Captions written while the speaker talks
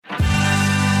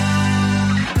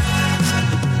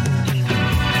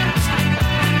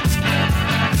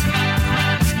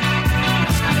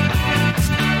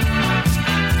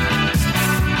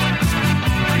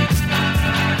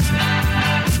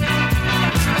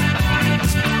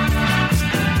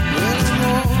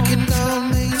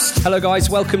Hello guys,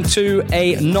 welcome to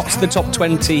a Not the Top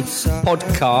 20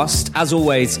 podcast. As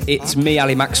always, it's me,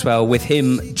 Ali Maxwell, with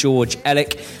him, George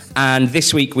Ellick. And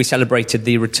this week we celebrated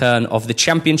the return of the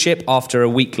championship after a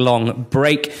week-long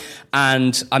break.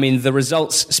 And I mean, the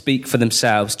results speak for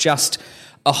themselves. Just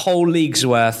a whole league's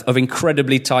worth of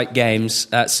incredibly tight games,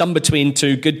 some between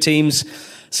two good teams,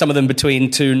 some of them between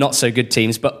two not so good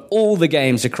teams, but all the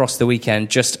games across the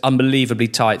weekend just unbelievably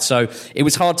tight. So it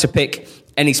was hard to pick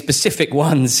any specific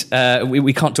ones.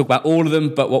 We can't talk about all of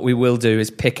them, but what we will do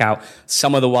is pick out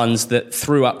some of the ones that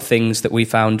threw up things that we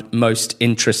found most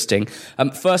interesting.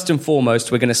 First and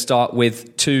foremost, we're going to start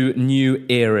with two new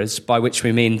eras, by which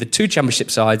we mean the two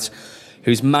championship sides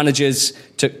whose managers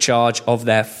took charge of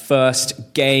their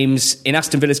first games. In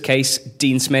Aston Villa's case,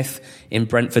 Dean Smith. In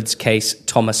Brentford's case,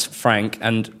 Thomas Frank.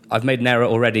 And I've made an error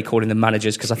already calling them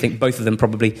managers because I think both of them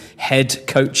probably head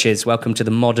coaches. Welcome to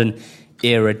the modern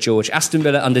era, George. Aston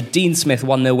Villa under Dean Smith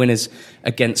 1-0 winners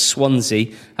against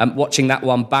Swansea. Watching that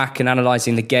one back and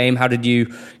analysing the game, how did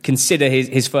you consider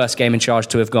his first game in charge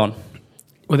to have gone?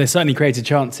 Well, they certainly created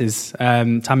chances.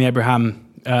 Tammy Abraham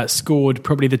scored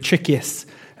probably the trickiest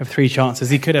of three chances.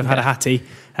 He could have had a hattie.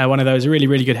 One of those, a really,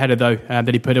 really good header though,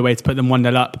 that he put away to put them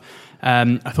 1-0 up.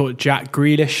 I thought Jack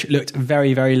Grealish looked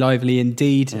very, very lively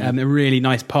indeed. A really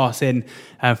nice pass in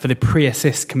for the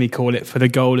pre-assist, can we call it, for the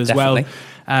goal as Definitely. well.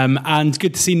 And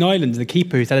good to see Nyland, the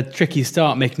keeper, who's had a tricky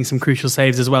start, making some crucial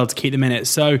saves as well to keep them in it.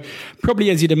 So probably,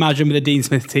 as you'd imagine, with the Dean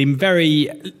Smith team,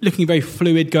 looking very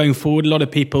fluid going forward. A lot of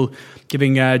people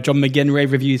giving John McGinn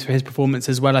rave reviews for his performance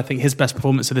as well. I think his best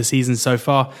performance of the season so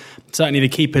far. Certainly the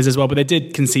keepers as well, but they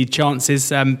did concede chances.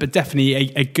 But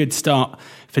definitely a good start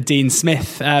for Dean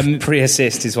Smith.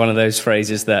 Pre-assist is one of those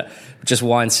phrases that just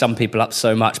winds some people up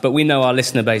so much. But we know our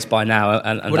listener base by now,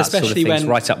 and that sort of thing's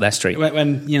right up their street.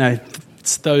 When you know,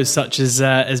 those such as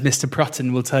Mr.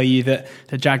 Prutton will tell you that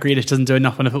Jack Grealish doesn't do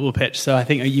enough on a football pitch. So I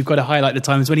think you've got to highlight the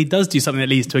times when he does do something that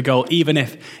leads to a goal, even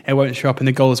if it won't show up in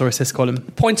the goals or assist column.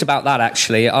 Point about that,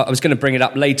 actually, I was going to bring it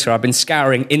up later. I've been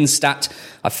scouring Instat.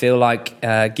 I feel like,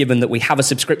 given that we have a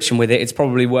subscription with it, it's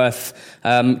probably worth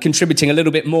contributing a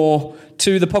little bit more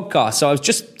to the podcast. So I was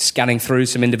just scanning through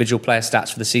some individual player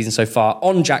stats for the season so far.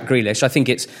 On Jack Grealish, I think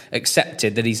it's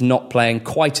accepted that he's not playing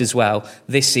quite as well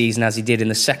this season as he did in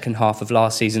the second half of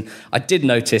last season. I did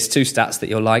notice two stats that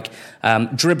you'll like.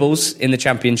 Dribbles in the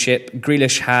Championship.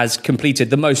 Grealish has completed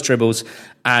the most dribbles,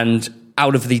 and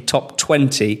out of the top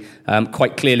 20,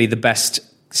 quite clearly the best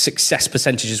success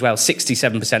percentage as well.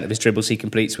 67% of his dribbles he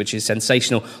completes, which is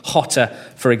sensational. Hotter,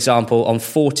 for example, on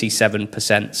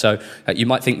 47%. So you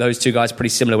might think those two guys are pretty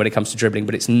similar when it comes to dribbling,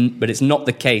 but it's not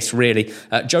the case really.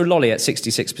 Joe Lolly at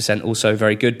 66%, also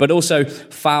very good. But also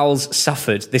fouls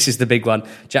suffered. This is the big one.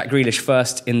 Jack Grealish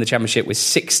first in the Championship with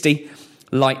 60.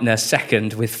 Leitner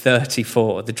second with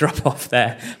 34. The drop off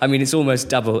there, I mean, it's almost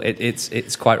double.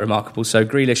 It's quite remarkable. So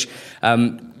Grealish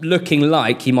looking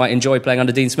like he might enjoy playing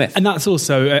under Dean Smith, and that's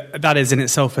also that is in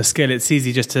itself a skill. It's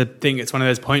easy just to think it's one of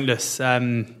those pointless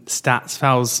stats,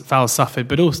 fouls suffered,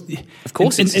 but also of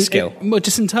course it's a skill. Well,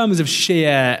 just in terms of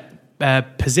sheer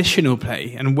positional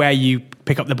play and where you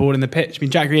pick up the ball in the pitch. I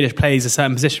mean, Jack Grealish plays a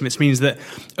certain position, which means that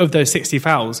of those 60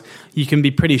 fouls, you can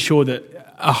be pretty sure that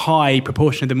a high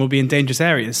proportion of them will be in dangerous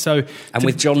areas. So,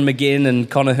 with John McGinn and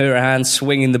Conor Hourihane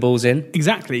swinging the balls in,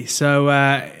 exactly. So,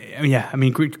 yeah, I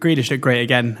mean, Grealish looked great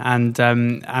again, and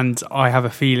I have a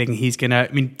feeling he's gonna.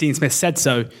 I mean, Dean Smith said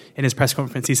so in his press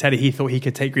conference. He said he thought he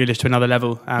could take Grealish to another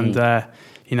level, and.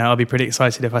 I'll be pretty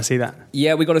excited if I see that.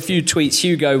 Yeah, we got a few tweets.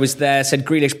 Hugo was there, said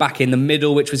Grealish back in the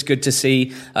middle, which was good to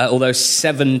see. Although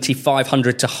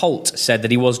 7,500 to Holt said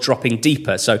that he was dropping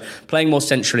deeper. So playing more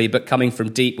centrally, but coming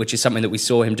from deep, which is something that we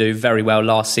saw him do very well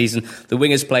last season. The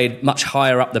wingers played much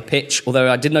higher up the pitch,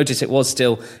 although I did notice it was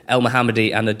still El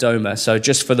Mohammadi and Adoma. So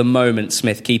just for the moment,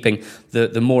 Smith keeping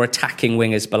the more attacking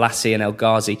wingers, Balassi and El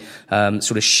Ghazi,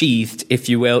 sort of sheathed, if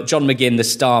you will. John McGinn, the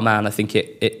star man, I think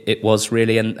it was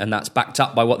really, and that's backed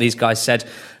up by what these guys said,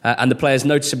 and the players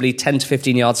noticeably 10 to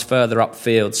 15 yards further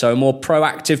upfield. So a more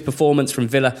proactive performance from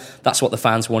Villa. That's what the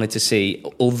fans wanted to see.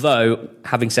 Although,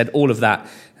 having said all of that,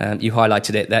 you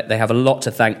highlighted it, that they have a lot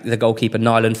to thank the goalkeeper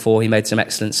Nyland for. He made some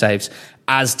excellent saves,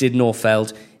 as did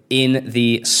Norfeld in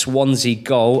the Swansea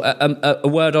goal. A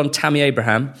word on Tammy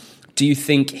Abraham. Do you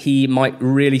think he might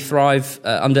really thrive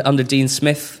under Dean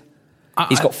Smith?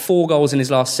 He's got 4 goals in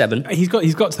his last 7. He's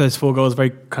got to those 4 goals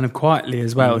very kind of quietly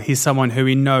as well. He's someone who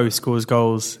we know scores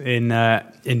goals in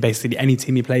basically any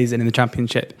team he plays in the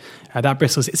Championship. That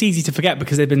Bristol, it's easy to forget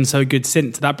because they've been so good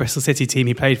since. That Bristol City team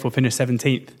he played for finished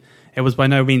 17th. It was by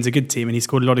no means a good team, and he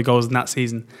scored a lot of goals in that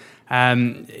season.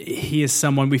 He is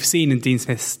someone we've seen in Dean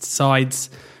Smith's sides.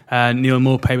 Neil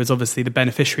Maupay was obviously the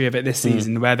beneficiary of it this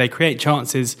season, where they create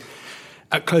chances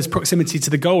at close proximity to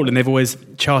the goal, and they've always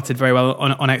charted very well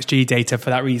on XG data for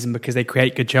that reason, because they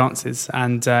create good chances.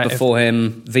 And before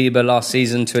him, Weber last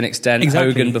season to an extent,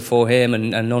 exactly. Hogan before him,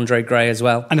 and Andre Gray as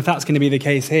well. And if that's going to be the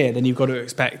case here, then you've got to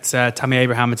expect Tammy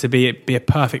Abraham to be a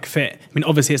perfect fit. I mean,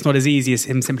 obviously it's not as easy as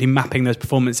him simply mapping those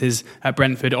performances at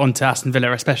Brentford onto Aston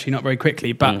Villa, especially not very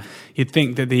quickly. But you'd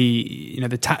think that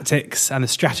the tactics and the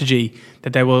strategy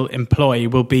that they will employ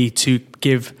will be to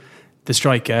give the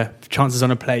striker chances on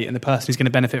a plate, and the person who's going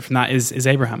to benefit from that is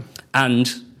Abraham. And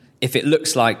if it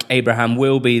looks like Abraham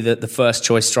will be the first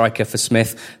choice striker for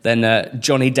Smith, then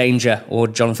Johnny Danger, or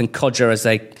Jonathan Codger as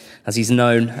he's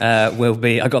known, will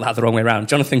be. I got that the wrong way around.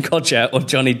 Jonathan Codger, or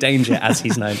Johnny Danger as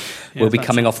he's known, will be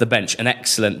coming off the bench. An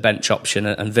excellent bench option,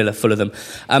 and Villa full of them.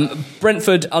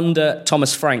 Brentford under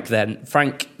Thomas Frank then.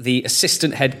 Frank, the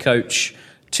assistant head coach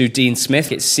to Dean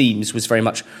Smith, it seems, was very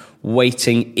much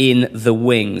waiting in the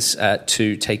wings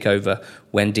to take over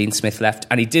when Dean Smith left,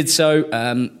 and he did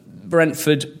so.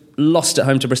 Brentford lost at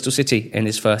home to Bristol City in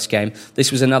his first game.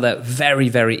 This was another very,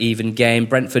 very even game.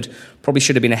 Brentford probably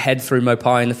should have been ahead through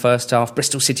Maupay in the first half.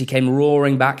 Bristol City came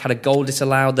roaring back, had a goal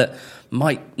disallowed that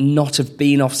might not have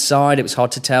been offside. It was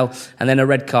hard to tell, and then a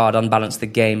red card unbalanced the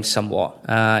game somewhat.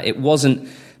 It wasn't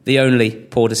the only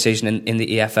poor decision in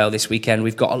the EFL this weekend.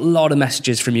 We've got a lot of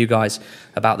messages from you guys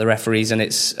about the referees, and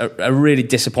it's a really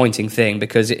disappointing thing,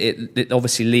 because it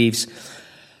obviously leaves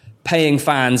paying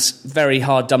fans very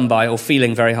hard done by, or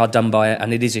feeling very hard done by it,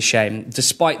 and it is a shame.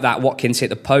 Despite that, Watkins hit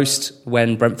the post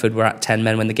when Brentford were at 10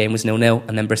 men when the game was 0-0,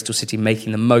 and then Bristol City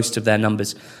making the most of their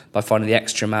numbers by finding the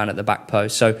extra man at the back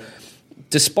post. So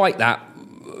despite that,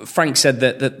 Frank said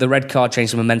that the red card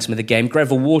changed the momentum of the game.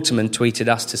 Greville Waterman tweeted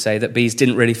us to say that Bees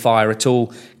didn't really fire at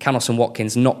all. Canos and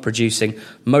Watkins not producing.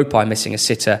 Maupay missing a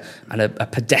sitter, and a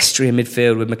pedestrian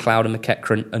midfield with McLeod and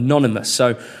McEachran anonymous.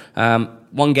 So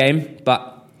one game,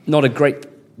 but not a great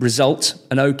result.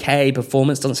 An okay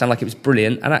performance. Doesn't sound like it was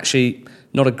brilliant, and actually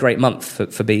not a great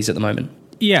month for Bees at the moment.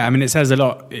 Yeah, I mean, it says a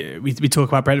lot. We talk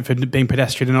about Brentford being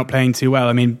pedestrian and not playing too well.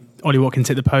 I mean, Ollie Watkins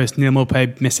hit the post, Neil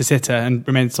Maupay missed a sitter, and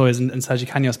Romain Sawyers and Sergio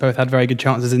Canos both had very good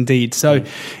chances indeed. So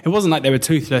it wasn't like they were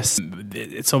toothless.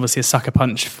 It's obviously a sucker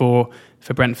punch for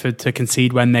Brentford to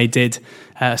concede when they did,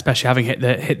 especially having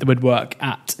hit the woodwork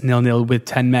at 0-0 with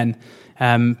 10 men.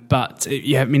 But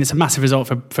yeah, I mean, it's a massive result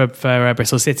for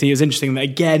Bristol City. It was interesting that,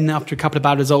 again, after a couple of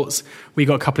bad results, we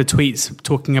got a couple of tweets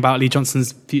talking about Lee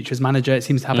Johnson's future as manager. It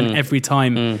seems to happen every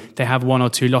time they have one or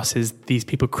two losses. These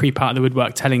people creep out of the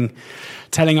woodwork telling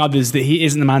others that he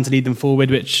isn't the man to lead them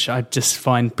forward, which I just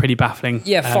find pretty baffling.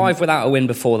 Yeah, 5 without a win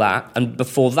before that, and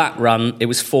before that run it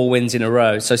was 4 wins in a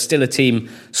row. So still a team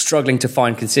struggling to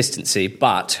find consistency,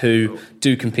 but who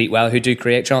do compete well, who do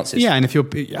create chances. Yeah, and if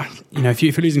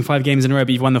you're losing 5 games in a row,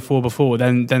 but you've won the 4 before,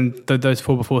 then those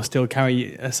 4 before still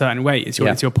carry a certain weight.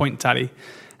 It's your point tally,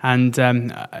 and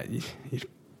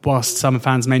whilst some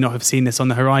fans may not have seen this on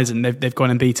the horizon, they've gone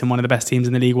and beaten one of the best teams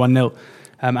in the league 1-0.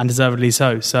 And deservedly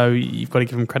so. So you've got to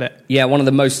give them credit. Yeah, one of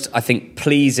the most, I think,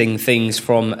 pleasing things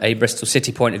from a Bristol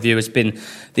City point of view has been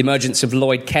the emergence of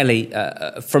Lloyd Kelly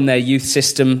from their youth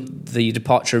system. The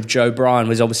departure of Joe Bryan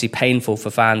was obviously painful for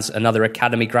fans. Another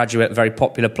academy graduate, a very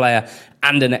popular player,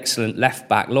 and an excellent left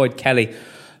back. Lloyd Kelly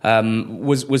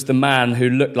was the man who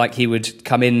looked like he would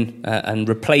come in and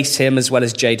replace him, as well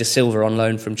as Jay Da Silva on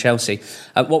loan from Chelsea.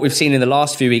 What we've seen in the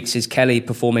last few weeks is Kelly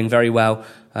performing very well,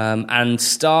 and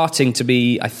starting to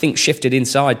be, I think, shifted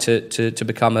inside to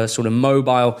become a sort of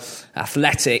mobile,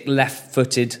 athletic,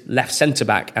 left-footed left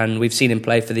centre-back. And we've seen him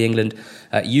play for the England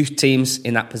youth teams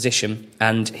in that position.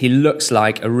 And he looks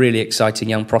like a really exciting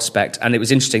young prospect. And it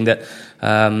was interesting that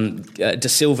Da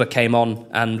Silva came on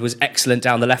and was excellent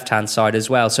down the left-hand side as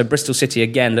well. So Bristol City,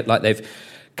 again, look like they've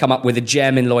come up with a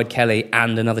gem in Lloyd Kelly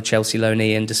and another Chelsea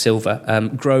loanee in Da Silva,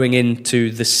 growing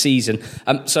into the season.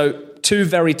 So 2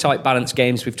 very tight balanced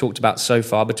games we've talked about so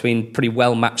far between pretty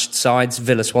well-matched sides,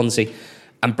 Villa Swansea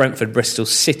and Brentford Bristol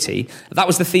City. That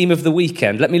was the theme of the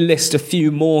weekend. Let me list a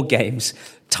few more games,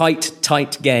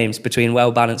 tight games between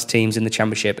well-balanced teams in the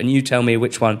Championship, and you tell me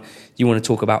which one you want to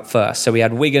talk about first. So we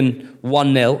had Wigan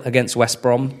 1-0 against West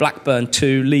Brom, Blackburn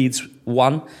 2, Leeds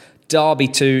 1, Derby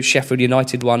 2, Sheffield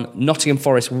United 1, Nottingham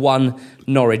Forest 1,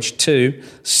 Norwich 2,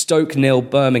 Stoke 0,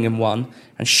 Birmingham 1,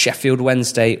 and Sheffield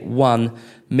Wednesday 1,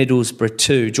 Middlesbrough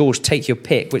 2. George, take your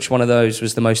pick. Which one of those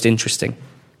was the most interesting?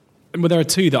 Well, there are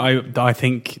 2 that I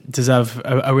think deserve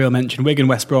a real mention. Wigan,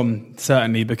 West Brom,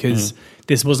 certainly, because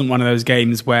this wasn't one of those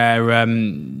games where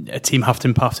a team huffed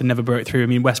and puffed and never broke through. I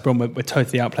mean, West Brom were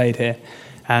totally outplayed here.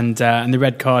 And the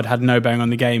red card had no bearing on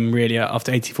the game, really,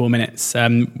 after 84 minutes.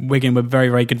 Wigan were very,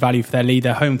 very good value for their lead.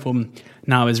 Their home form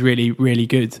now is really, really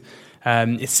good.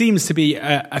 It seems to be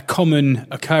a common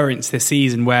occurrence this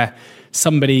season where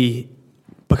somebody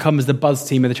becomes the buzz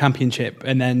team of the Championship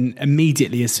and then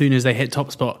immediately, as soon as they hit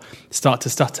top spot, start to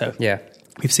stutter. Yeah.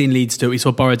 We've seen Leeds do it. We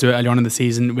saw Borough do it earlier on in the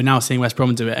season. We're now seeing West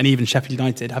Brom do it. And even Sheffield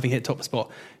United, having hit top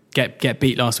spot, get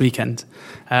beat last weekend.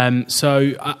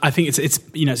 So I think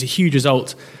it's a huge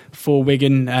result for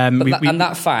Wigan. And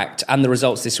that fact and the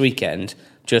results this weekend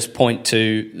just point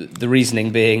to the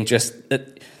reasoning being just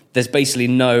that there's basically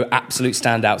no absolute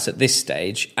standouts at this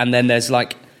stage. And then there's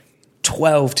like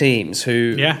 12 teams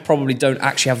who probably don't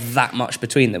actually have that much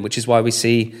between them, which is why we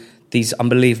see these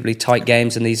unbelievably tight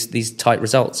games and these tight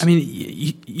results. I mean,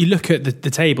 you look at the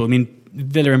table. I mean,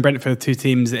 Villa and Brentford, two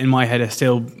teams that in my head are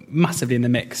still massively in the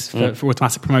mix for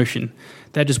automatic promotion.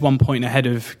 They're just 1 point ahead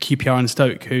of QPR and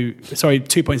Stoke,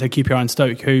 2 points ahead of QPR and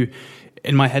Stoke, who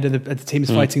in my head are the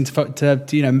teams fighting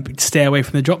to stay away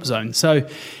from the drop zone. So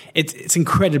it's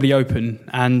incredibly open,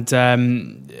 and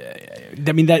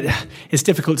I mean, it's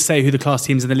difficult to say who the class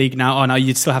teams in the league now are. Now,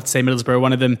 you'd still have to say Middlesbrough are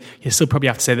one of them. You still probably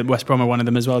have to say that West Brom are one of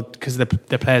them as well because of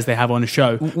the players they have on the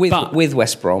show. With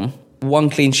West Brom, one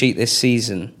clean sheet this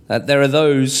season. There are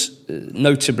those,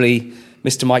 notably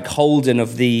Mr. Mike Holden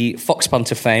of the Fox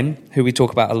Punter fame, who we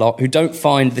talk about a lot, who don't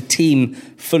find the team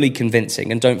fully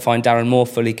convincing and don't find Darren Moore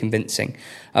fully convincing.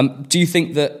 Do you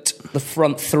think that the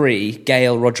front three,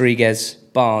 Gale, Rodriguez,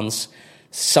 Barnes,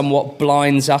 somewhat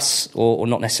blinds us, or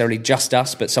not necessarily just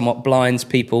us, but somewhat blinds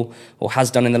people, or has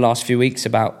done in the last few weeks,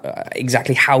 about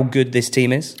exactly how good this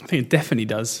team is? I think it definitely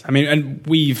does. I mean, and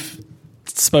we've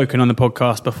spoken on the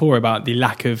podcast before about the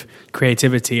lack of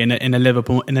creativity in a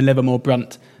Livermore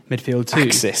Brunt midfield too.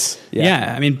 Axis.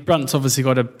 Yeah, I mean, Brunt's obviously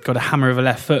got a hammer of a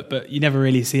left foot, but you never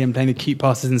really see him playing the cute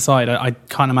passes inside. I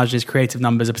can't imagine his creative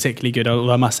numbers are particularly good,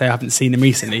 although I must say I haven't seen them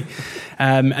recently.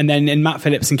 And then in Matt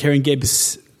Phillips and Kieran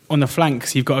Gibbs on the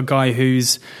flanks, you've got a guy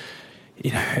who's,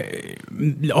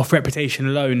 off reputation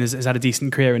alone has had a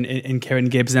decent career in Kieran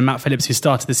Gibbs, and Matt Phillips, who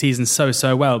started the season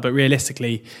so well, but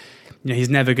realistically, he's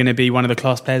never going to be one of the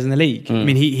class players in the league. I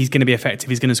mean, he's going to be effective.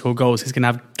 He's going to score goals. He's going to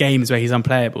have games where he's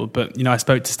unplayable. But, I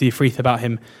spoke to Steve Freeth about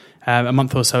him a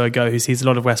month or so ago, who sees a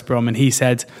lot of West Brom, and he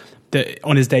said that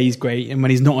on his day he's great, and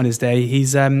when he's not on his day,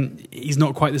 he's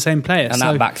not quite the same player. And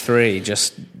that back three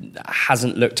just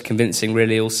hasn't looked convincing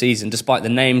really all season, despite the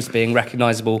names being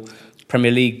recognisable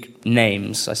Premier League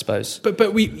names, I suppose.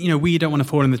 But we don't want to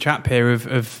fall in the trap here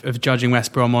of judging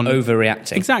West Brom on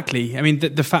overreacting. Exactly. I mean,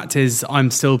 the fact is,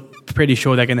 I'm still pretty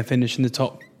sure they're going to finish in the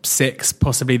top 6,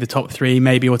 possibly the top 3,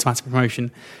 maybe automatic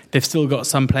promotion. They've still got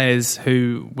some players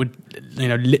who would,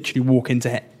 literally walk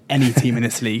into any team in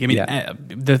this league. I mean,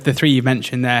 the 3 you've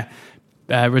mentioned there,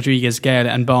 Rodriguez, Gale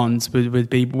and Barnes would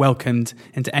be welcomed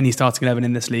into any starting 11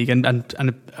 in this league, and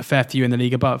a fair few in the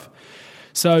league above.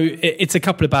 So it's a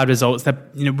couple of bad results.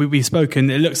 We've spoken.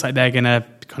 It looks like they're going to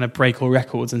kind of break all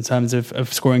records in terms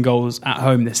of scoring goals at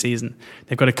home this season.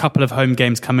 They've got a couple of home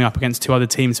games coming up against 2 other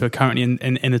teams who are currently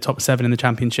in the top 7 in the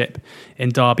Championship, in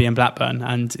Derby and Blackburn.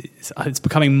 And it's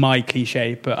becoming my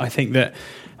cliche, but I think that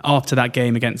after that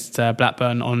game against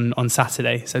Blackburn on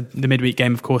Saturday, so the midweek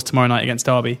game, of course, tomorrow night against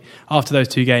Derby, after those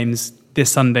 2 games, this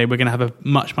Sunday we're going to have a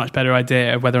much, much better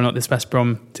idea of whether or not this West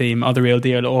Brom team are the real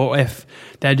deal, or if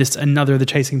they're just another of the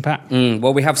chasing pack.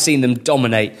 Well, we have seen them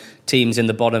dominate teams in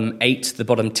the bottom 8, the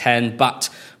bottom 10, but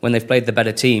when they've played the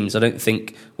better teams, I don't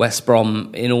think West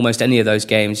Brom in almost any of those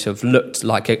games have looked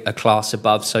like a class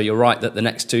above. So you're right that the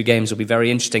next 2 games will be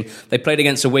very interesting. They played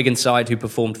against a Wigan side who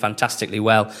performed fantastically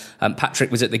well.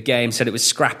 Patrick was at the game, said it was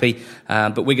scrappy,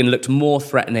 but Wigan looked more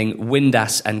threatening.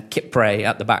 Windass and Kipre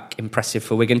at the back, impressive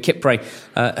for Wigan. Kipre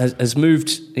has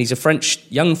moved. He's a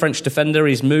young French defender.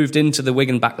 He's moved into the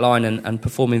Wigan back line and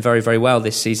performing very, very well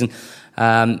this season.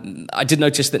 I did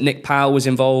notice that Nick Powell was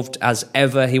involved as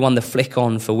ever. He won the flick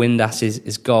on for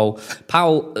Windass's goal.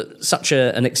 Powell, such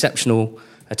an exceptional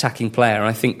attacking player.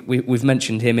 I think we've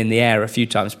mentioned him in the air a few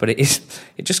times, but it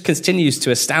just continues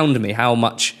to astound me how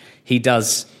much he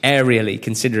does aerially,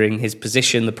 considering his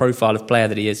position, the profile of player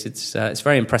that he is. It's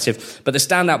very impressive. But the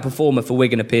standout performer for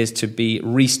Wigan appears to be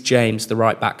Reece James, the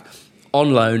right back,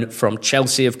 on loan from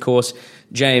Chelsea, of course.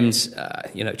 James,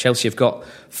 Chelsea have got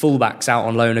fullbacks out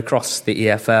on loan across the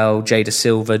EFL, Jay Da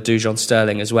Silva, Dujon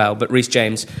Sterling as well. But Reece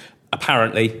James,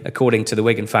 apparently, according to the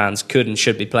Wigan fans, could and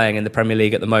should be playing in the Premier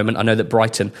League at the moment. I know that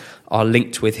Brighton are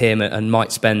linked with him and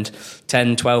might spend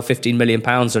 10, 12, 15 million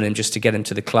pounds on him just to get him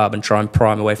to the club and try and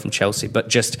pry him away from Chelsea. But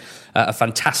just a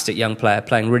fantastic young player,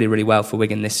 playing really, really well for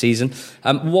Wigan this season.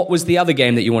 What was the other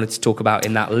game that you wanted to talk about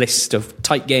in that list of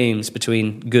tight games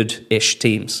between good-ish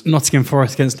teams? Nottingham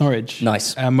Forest against Norwich.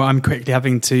 Nice. I'm quickly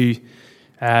having to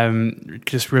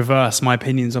just reverse my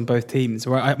opinions on both teams.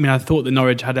 I thought that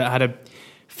Norwich had a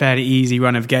fairly easy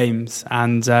run of games,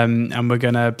 and we're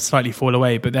going to slightly fall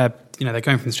away. But they're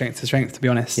going from strength to strength. To be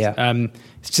honest,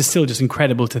 it's still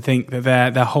incredible to think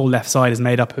that their whole left side is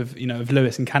made up of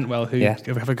Lewis and Cantwell, who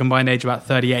have a combined age of about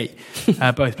 38,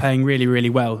 both playing really, really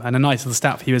well. And a nice little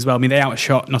stat for you as well. I mean, they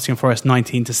outshot Nottingham Forest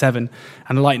 19-7,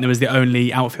 and Leitner was the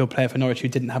only outfield player for Norwich who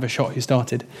didn't have a shot who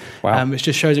started. Wow, which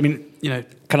just shows.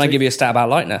 Can I give you a stat about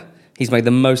Leitner? He's made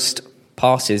the most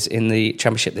passes in the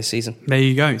Championship this season. There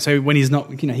you go. So when he's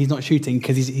not shooting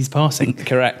because he's passing.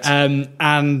 Correct.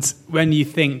 And when you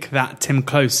think that Tim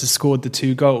Close has scored the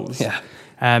 2 goals,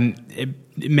 it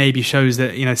maybe shows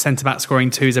that centre back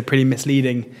scoring 2 is a pretty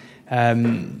misleading.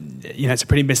 It's a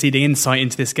pretty misleading insight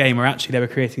into this game, where actually they were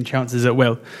creating chances at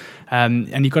will.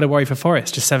 And you've got to worry for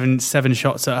Forest. Just seven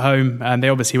shots at home. They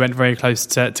obviously went very close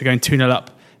to going 2-0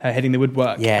 up, hitting the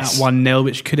woodwork at 1-0,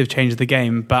 which could have changed the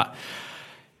game, but.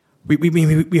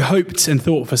 We hoped and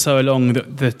thought for so long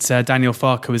that Daniel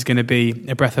Farke was going to be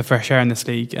a breath of fresh air in this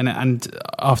league, and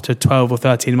after 12 or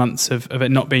 13 months of it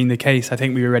not being the case, I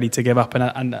think we were ready to give up,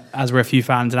 and as were a few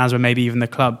fans, and as were maybe even the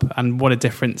club. And what a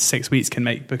difference 6 weeks can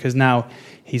make, because now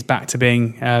he's back to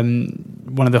being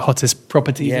one of the hottest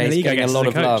properties in the league. He's getting a lot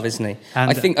of love, isn't he? And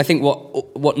I think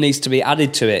what needs to be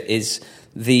added to it is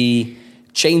the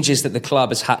changes that the club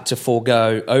has had to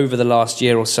forego over the last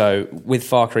year or so with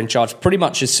Farke in charge. Pretty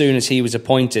much as soon as he was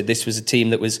appointed, this was a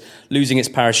team that was losing its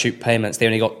parachute payments. They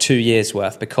only got 2 years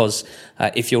worth, because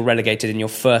if you're relegated in your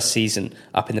first season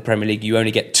up in the Premier League, you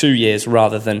only get 2 years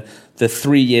rather than the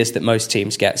 3 years that most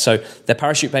teams get. So their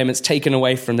parachute payments taken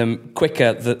away from them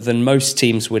quicker than most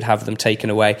teams would have them taken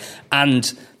away.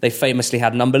 And they famously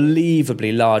had an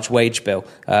unbelievably large wage bill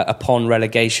upon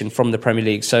relegation from the Premier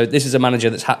League. So this is a manager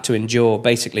that's had to endure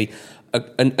basically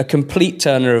a complete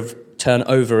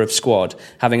turnover of squad,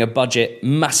 having a budget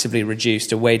massively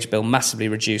reduced, a wage bill massively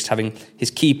reduced, having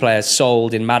his key players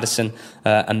sold in Maddison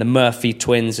and the Murphy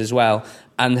twins as well,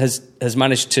 and has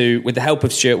managed to, with the help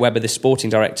of Stuart Webber, the sporting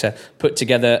director, put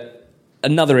together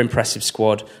another impressive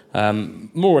squad,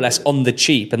 more or less on the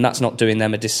cheap, and that's not doing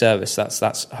them a disservice.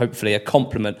 That's hopefully a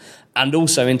compliment. And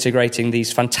also integrating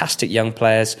these fantastic young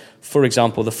players, for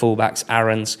example, the fullbacks,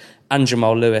 Aarons and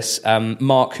Jamal Lewis.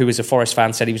 Mark, who is a Forest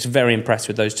fan, said he was very impressed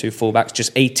with those 2 fullbacks,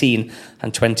 just 18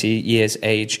 and 20 years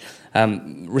age,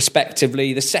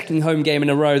 respectively. The second home game in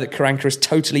a row that Karanka has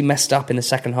totally messed up in the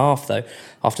second half, though,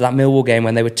 after that Millwall game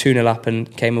when they were 2-0 up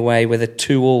and came away with a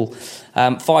 2-2.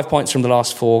 5 points from the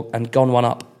last 4 and gone 1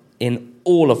 up in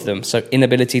all of them. So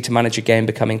inability to manage a game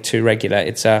becoming too regular.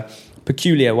 It's a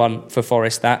peculiar one for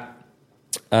Forest, that.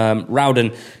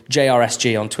 Rowden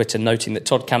JRSG on Twitter noting that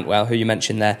Todd Cantwell, who you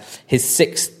mentioned there, his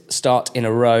 6th start in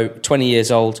a row, 20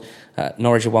 years old.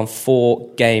 Norwich have won 4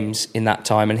 games in that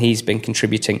time, and he's been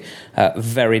contributing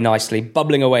very nicely,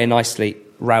 bubbling away nicely.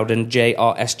 Rowden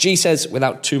JRSG says,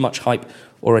 without too much hype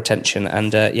or attention.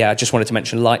 And I just wanted to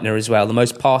mention Leitner as well. The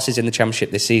most passes in the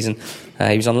Championship this season.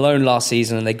 He was on loan last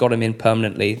season and they got him in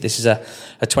permanently. This is a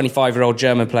 25-year-old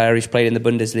German player who's played in the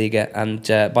Bundesliga,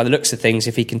 and by the looks of things,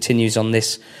 if he continues on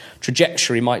this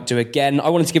trajectory, might do again. I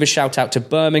wanted to give a shout out to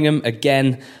Birmingham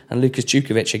again and Lukas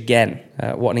Djukovic again.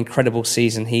 What an incredible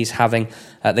season he's having.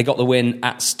 They got the win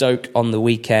at Stoke on the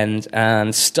weekend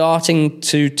and starting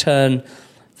to turn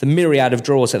the myriad of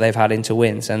draws that they've had into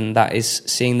wins, and that is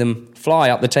seeing them fly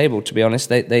up the table, to be honest.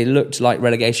 They looked like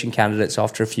relegation candidates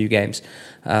after a few games,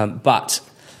 but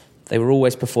they were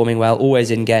always performing well,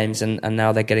 always in games, and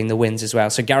now they're getting the wins as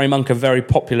well. So Gary Monk, a very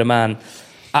popular man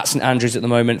at St Andrews at the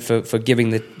moment for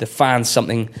giving the fans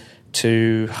something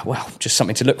to, just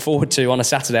something to look forward to on a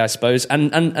Saturday, I suppose.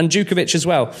 And Djukovic as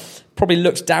well, probably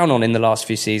looked down on in the last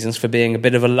few seasons for being a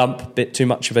bit of a lump, a bit too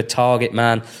much of a target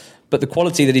man. But the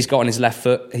quality that he's got on his left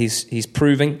foot, he's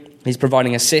proving. He's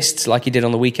providing assists like he did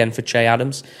on the weekend for Che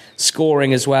Adams,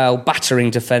 scoring as well, battering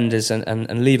defenders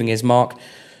and leaving his mark.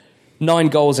 9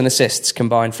 goals and assists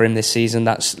combined for him this season.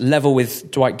 That's level with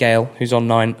Dwight Gale, who's on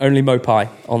 9. Only Mopai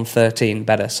on 13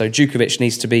 better. So Djukovic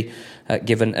needs to be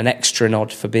given an extra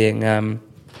nod for being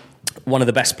one of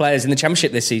the best players in the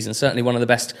Championship this season. Certainly one of the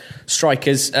best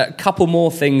strikers. A couple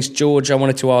more things, George, I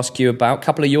wanted to ask you about. A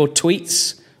couple of your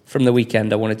tweets from the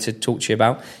weekend I wanted to talk to you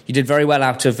about. You did very well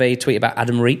out of a tweet about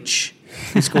Adam Reach.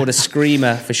 who scored a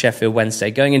screamer for Sheffield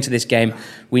Wednesday. Going into this game,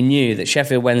 we knew that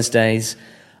Sheffield Wednesday's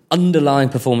underlying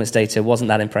performance data wasn't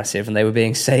that impressive, and they were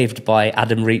being saved by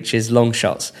Adam Reach's long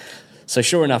shots. So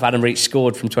sure enough, Adam Reach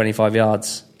scored from 25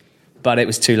 yards, but it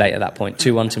was too late at that point.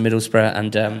 2-1 to Middlesbrough.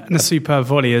 And a superb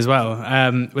volley as well.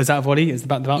 Was that a volley? Is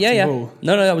that the ball?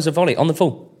 No, that was a volley on the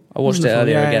full. I watched it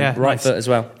earlier again. Right nice. Foot as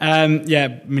well.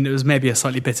 It was maybe a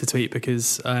slightly bitter tweet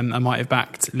because I might have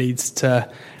backed Leeds to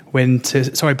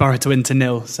Borough to win to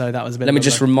 0. So that was a bit. Let me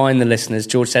just remind the listeners.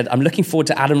 George said, "I'm looking forward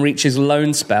to Adam Reach's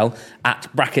loan spell at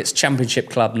Brackett's Championship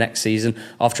club next season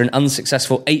after an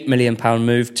unsuccessful £8 million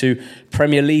move to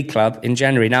Premier League club in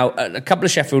January." Now, a couple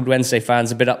of Sheffield Wednesday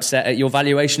fans are a bit upset at your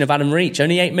valuation of Adam Reach.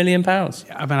 Only £8 million.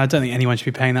 I mean, I don't think anyone should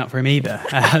be paying that for him either.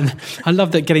 I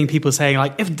love that getting people saying,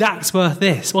 like, if Dak's worth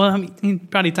this. Well, I mean,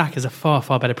 Bradley Dack is a far,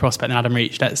 far better prospect than Adam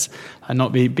Reach. Let's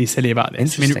not be silly about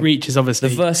this. I mean, Reach is obviously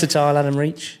the versatile Adam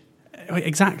Reach.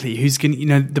 Exactly. Who's going?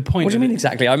 The point. What do you mean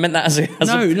exactly? I meant that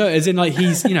as in like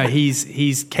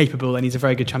he's capable and he's a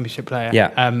very good Championship player.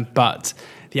 Yeah. But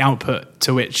the output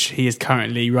to which he is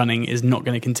currently running is not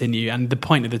going to continue. And the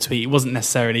point of the tweet wasn't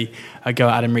necessarily a go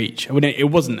at Adam Reach. It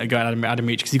wasn't a go at Adam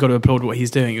Reach because you've got to applaud what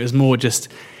he's doing. It was more just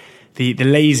the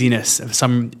laziness of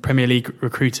some Premier League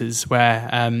recruiters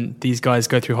where these guys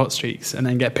go through hot streaks and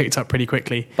then get picked up pretty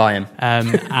quickly. By him.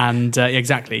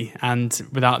 Exactly. And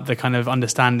without the kind of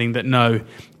understanding that no,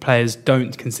 players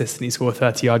don't consistently score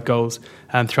 30-yard goals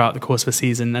throughout the course of a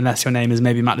season unless your name is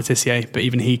maybe Matt Letizia, but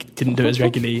even he didn't do it as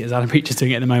regularly as Adam Reach is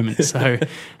doing it at the moment. So,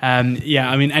 I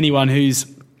mean, anyone who's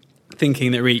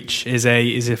thinking that Reach is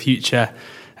a future,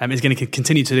 is going to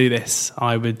continue to do this,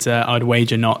 I'd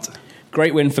wager not.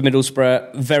 Great win for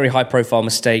Middlesbrough. Very high-profile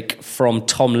mistake from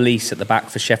Tom Lees at the back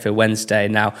for Sheffield Wednesday.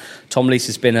 Now, Tom Lees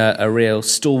has been a real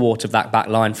stalwart of that back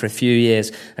line for a few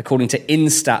years. According to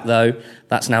Instat, though,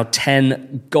 that's now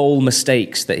 10 goal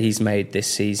mistakes that he's made this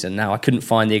season. Now, I couldn't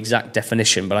find the exact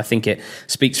definition, but I think it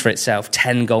speaks for itself.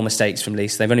 10 goal mistakes from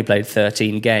Lees. They've only played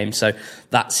 13 games, so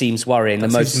that seems worrying.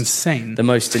 That seems insane. The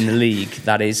most in the league,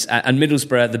 that is. And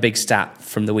Middlesbrough, the big stat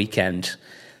from the weekend.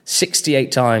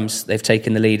 68 times they've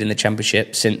taken the lead in the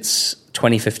Championship since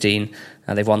 2015.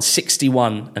 They've won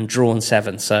 61 and drawn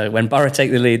 7. So when Borough take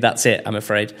the lead, that's it, I'm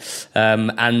afraid.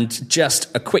 And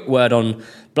just a quick word on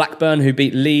Blackburn, who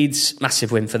beat Leeds.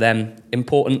 Massive win for them.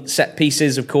 Important set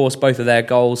pieces, of course, both of their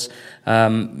goals.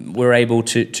 Were able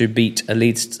to beat a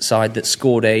Leeds side that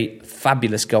scored a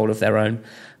fabulous goal of their own.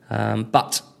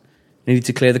 But needed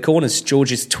to clear the corners.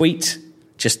 George's tweet,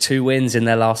 just 2 wins in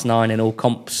their last 9 in all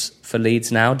comps for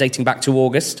Leeds now, dating back to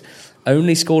August.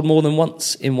 Only scored more than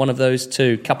once in one of those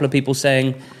 2. Couple of people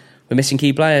saying, we're missing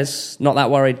key players. Not that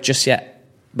worried just yet.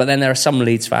 But then there are some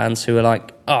Leeds fans who are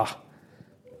like,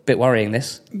 bit worrying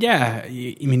this. Yeah, I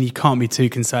mean, you can't be too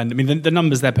concerned. I mean, the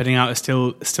numbers they're putting out are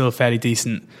still fairly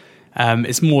decent.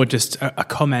 It's more just a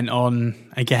comment on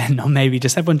maybe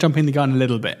just everyone jumping the gun a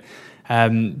little bit.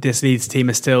 This Leeds team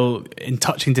is still in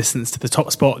touching distance to the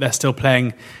top spot. They're still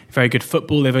playing very good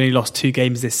football. They've only lost 2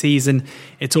 games this season.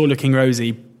 It's all looking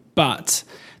rosy, but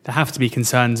there have to be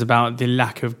concerns about the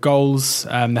lack of goals.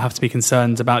 There have to be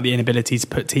concerns about the inability to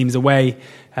put teams away.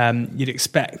 You'd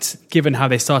expect, given how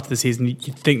they started the season,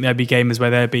 you'd think there'd be games where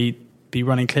they'd be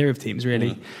running clear of teams,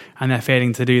 really, and they're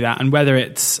failing to do that. And whether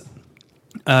it's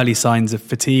early signs of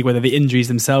fatigue, whether the injuries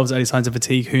themselves are early signs of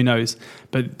fatigue, who knows?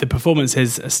 But the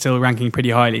performances are still ranking pretty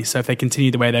highly. So if they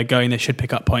continue the way they're going, they should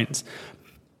pick up points.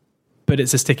 But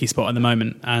it's a sticky spot at the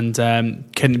moment, and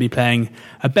couldn't be playing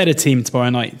a better team tomorrow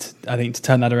night, I think, to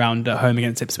turn that around at home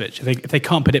against Ipswich. If they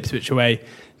can't put Ipswich away,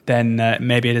 then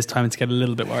maybe it is time to get a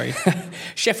little bit worried.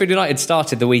 Sheffield United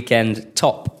started the weekend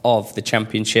top of the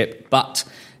Championship, but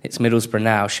it's Middlesbrough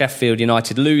now. Sheffield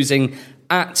United losing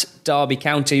at Derby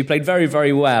County, who played very,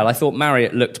 very well. I thought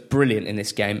Marriott looked brilliant in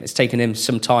this game. It's taken him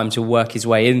some time to work his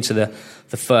way into the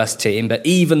first team, but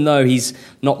even though he's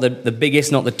not the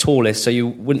biggest, not the tallest, so you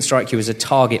wouldn't strike you as a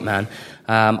target man,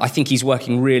 I think he's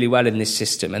working really well in this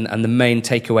system. And the main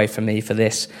takeaway for me for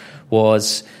this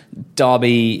was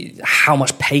Derby, how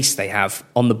much pace they have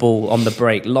on the ball, on the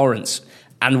break. Lawrence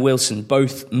and Wilson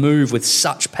both move with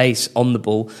such pace on the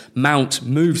ball. Mount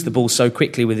moves the ball so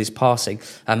quickly with his passing,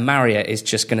 and Marriott is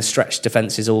just going to stretch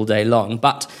defences all day long.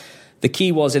 But the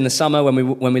key was in the summer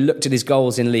when we looked at his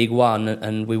goals in League One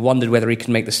and we wondered whether he could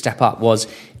make the step up, was,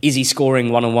 is he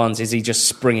scoring one-on-ones? Is he just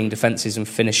springing defences and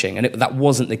finishing? And that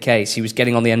wasn't the case. He was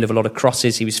getting on the end of a lot of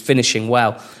crosses. He was finishing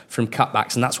well from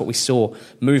cutbacks, and that's what we saw.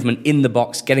 Movement in the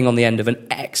box, getting on the end of an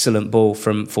excellent ball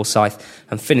from Forsyth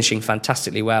and finishing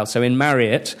fantastically well. So in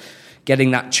Marriott,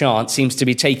 getting that chance, seems to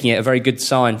be taking it, a very good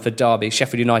sign for Derby.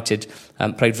 Sheffield United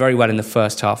played very well in the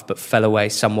first half, but fell away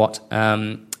somewhat.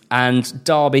 And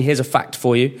Derby, here's a fact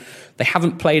for you. They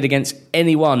haven't played against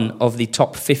any one of the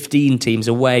top 15 teams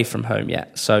away from home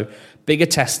yet. So bigger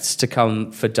tests to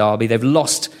come for Derby. They've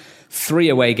lost 3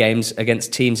 away games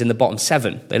against teams in the bottom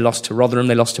 7. They lost to Rotherham,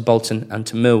 they lost to Bolton and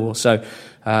to Millwall. So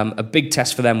a big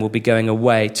test for them will be going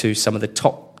away to some of the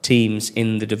top teams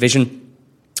in the division.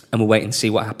 And we'll wait and see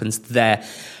what happens there.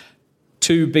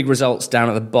 2 big results down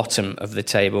at the bottom of the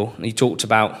table. You talked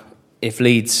about if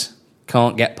Leeds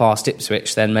can't get past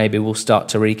Ipswich, then maybe we'll start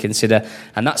to reconsider.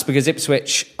 And that's because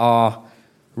Ipswich are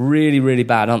really, really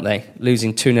bad, aren't they?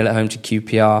 Losing 2-0 at home to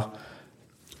QPR.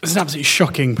 It's an absolutely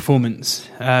shocking performance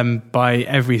by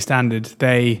every standard.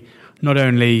 They not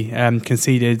only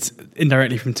conceded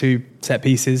indirectly from 2 set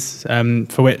pieces,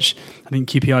 for which I think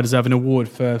QPR deserve an award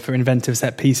for inventive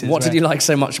set pieces. What did you like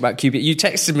so much about QPR? You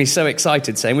texted me so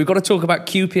excited saying, we've got to talk about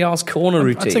QPR's corner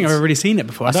routines. I think I've already seen it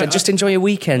before. I said, just enjoy your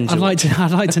weekend, George.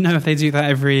 I'd like to know if they do that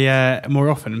every more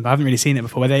often, but I haven't really seen it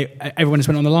before, where everyone just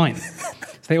went on the line.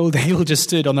 They all just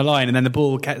stood on the line, and then the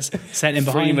ball gets sent in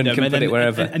behind them,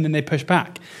 and then they push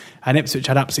back. And Ipswich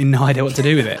had absolutely no idea what to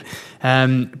do with it.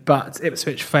 But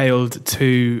Ipswich failed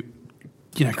to,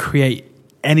 create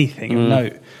anything of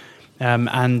note.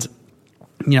 And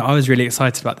I was really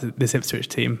excited about this Ipswich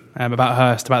team, about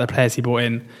Hurst, about the players he brought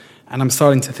in, and I'm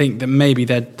starting to think that maybe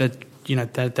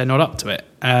they're not up to it,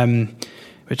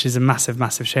 which is a massive,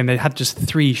 massive shame. They had just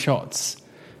 3 shots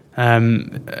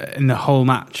in the whole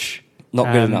match.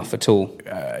 Not good enough at all.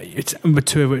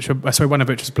 One of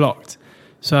which was blocked.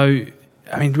 So,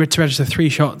 I mean, to register 3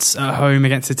 shots at home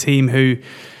against a team who,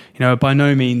 are by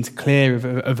no means clear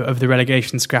of the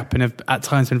relegation scrap and have at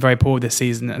times been very poor this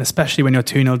season, and especially when you're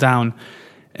 2-0 down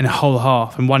in a whole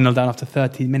half and 1-0 down after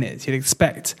 13 minutes, you'd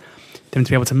expect them to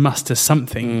be able to muster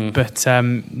something, but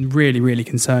really, really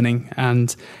concerning.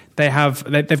 And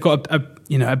they've got a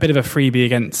bit of a freebie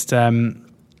against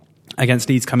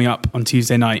Leeds coming up on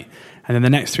Tuesday night. And then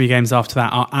the next 3 games after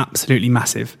that are absolutely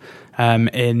massive.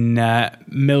 In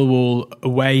Millwall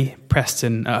away,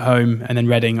 Preston at home, and then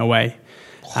Reading away.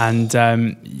 And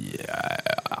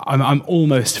I'm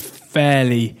almost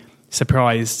fairly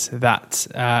surprised that,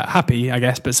 happy, I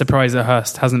guess, but surprised that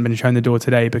Hurst hasn't been shown the door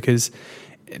today, because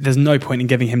there's no point in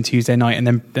giving him Tuesday night and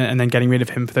then getting rid of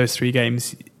him for those 3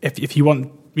 games. If you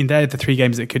want, they're the 3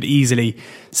 games that could easily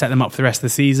set them up for the rest of the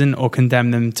season or condemn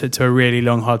them to a really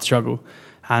long, hard struggle.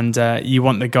 And you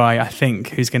want the guy, I think,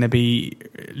 who's going to be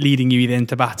leading you either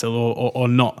into battle or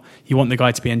not. You want the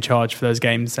guy to be in charge for those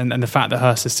games. And the fact that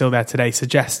Hurst is still there today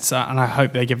suggests, and I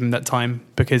hope they give him that time,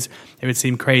 because it would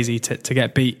seem crazy to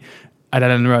get beat at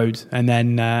Ellen Road and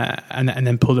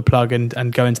then pull the plug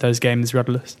and go into those games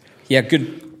rudderless. Yeah,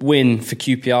 good win for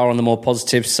QPR on the more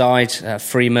positive side.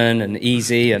 Freeman and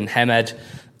Easy and Hemed,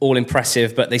 all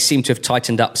impressive, but they seem to have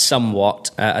tightened up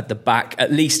somewhat at the back,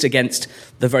 at least against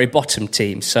the very bottom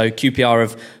teams. So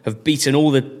QPR have beaten all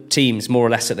the teams, more or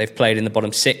less, that they've played in the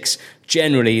bottom 6.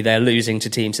 Generally, they're losing to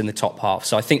teams in the top half.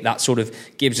 So I think that sort of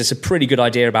gives us a pretty good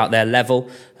idea about their level.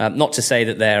 Not to say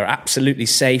that they're absolutely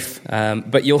safe,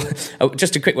 but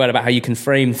just a quick word about how you can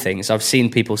frame things. I've seen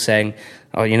people saying,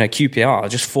 QPR are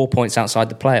just 4 points outside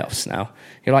the playoffs now.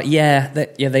 You're like, yeah,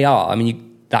 they are. I mean,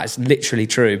 that is literally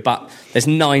true, but there's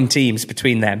 9 teams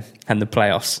between them and the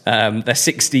playoffs. They're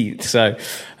 16th, so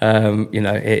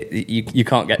you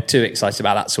can't get too excited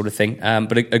about that sort of thing.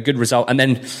 But a good result. And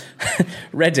then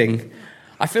Reading,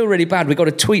 I feel really bad. We got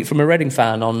a tweet from a Reading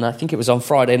fan on, I think it was on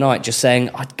Friday night, just saying,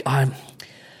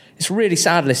 it's really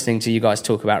sad listening to you guys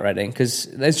talk about Reading, because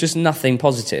there's just nothing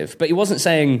positive. But he wasn't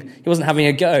having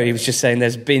a go. He was just saying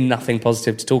there's been nothing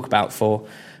positive to talk about for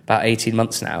about 18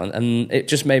 months now, and it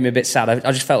just made me a bit sad.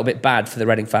 I just felt a bit bad for the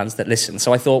Reading fans that listen.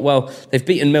 So I thought, well, they've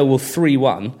beaten Millwall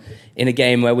 3-1 in a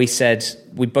game where we said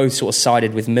we both sort of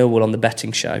sided with Millwall on the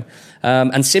betting show.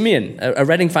 And Simeon, a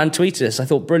Reading fan, tweeted us. I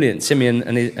thought, brilliant. Simeon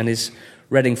and his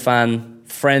Reading fan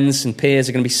friends and peers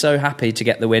are going to be so happy to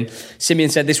get the win. Simeon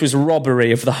said this was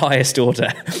robbery of the highest order,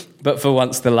 but for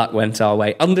once the luck went our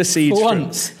way. Under siege for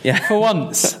once.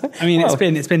 I mean, well,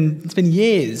 it's been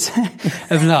years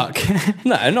of luck.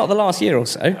 No, not the last year or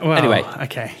so. Well, anyway,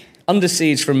 okay. Under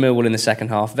siege from Millwall in the second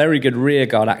half. Very good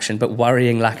rearguard action, but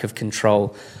worrying lack of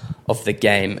control of the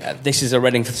game. This is a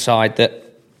Reading side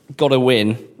that got a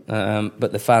win.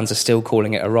 But the fans are still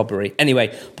calling it a robbery.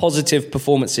 Anyway, positive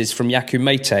performances from Yaku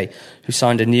Mete, who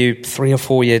signed a new 3 or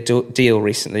 4 year deal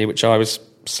recently, which I was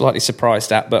slightly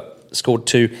surprised at, but scored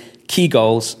 2 key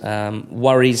goals.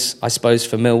 Worries, I suppose,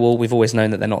 for Millwall. We've always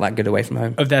known that they're not that good away from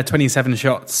home. Of their 27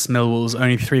 shots, Millwall's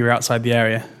only 3 were outside the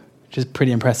area. which is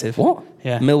pretty impressive. What?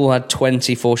 Yeah. Millwall had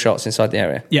 24 shots inside the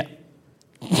area. Yeah.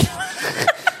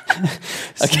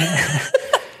 Okay.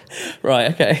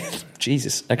 Right, okay.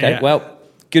 Jesus. Okay, Yeah. well,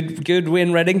 good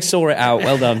win, Reading. Saw it out.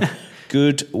 Well done.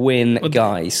 Good win,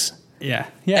 guys. Yeah.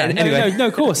 Anyway. No,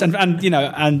 of course.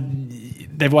 And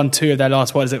they've won 2 of their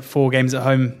last, 4 games at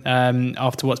home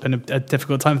after what's been a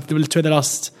difficult time. 2 of their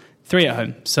last 3 at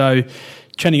home. So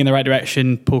trending in the right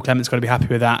direction. Paul Clement's got to be happy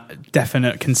with that.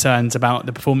 Definite concerns about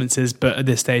the performances, but at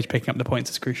this stage, picking up the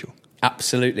points is crucial.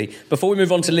 Absolutely. Before we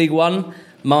move on to League One,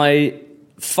 my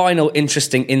final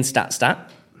interesting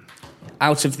stat.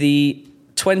 Out of the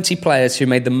 20 players who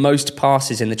made the most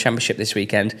passes in the Championship this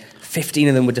weekend, 15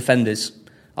 of them were defenders,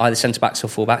 either centre-backs or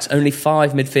full-backs. Only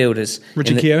 5 midfielders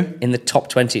in the top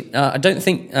 20. I don't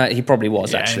think he probably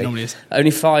was, actually. Normally is.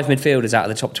 Only 5 midfielders out of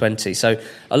the top 20. So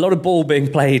a lot of ball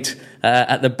being played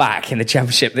at the back in the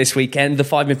Championship this weekend. The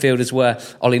 5 midfielders were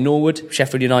Ollie Norwood,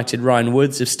 Sheffield United, Ryan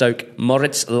Woods of Stoke,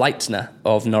 Moritz Leitner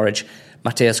of Norwich,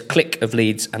 Matthias Klick of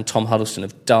Leeds, and Tom Huddleston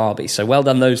of Derby. So well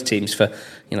done those teams for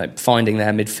finding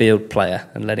their midfield player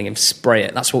and letting him spray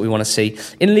it. That's what we want to see.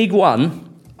 In League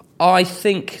One, I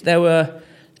think there were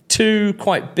 2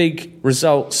 quite big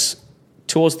results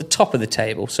towards the top of the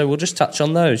table. So we'll just touch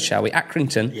on those, shall we?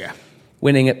 Accrington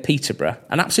winning at Peterborough.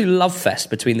 An absolute love fest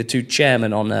between the 2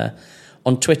 chairmen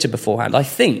on Twitter beforehand. I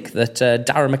think that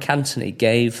Darren McAntony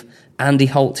gave Andy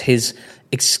Holt his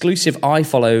exclusive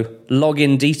iFollow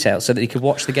login details so that he could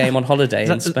watch the game on holiday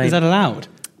in Spain. Is that allowed?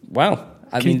 Wow.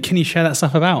 Can you share that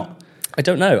stuff about? I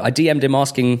don't know. I DM'd him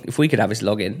asking if we could have his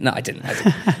login. No, I didn't.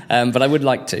 But I would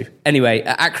like to. Anyway,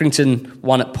 Accrington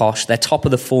won at Posh. They're top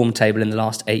of the form table in the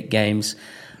last 8 games.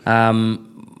 I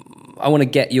want to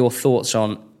get your thoughts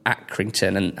on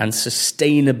Accrington and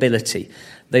sustainability.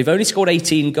 They've only scored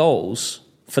 18 goals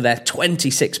for their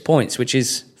 26 points, which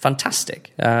is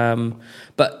fantastic.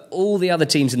 But all the other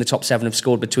teams in the top 7 have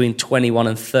scored between 21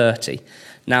 and 30.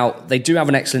 Now, they do have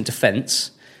an excellent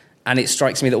defence, and it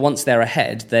strikes me that once they're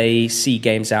ahead, they see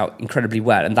games out incredibly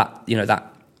well, and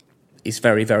that is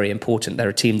very, very important. They're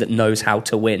a team that knows how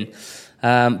to win.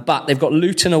 But they've got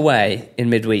Luton away in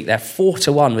midweek. They're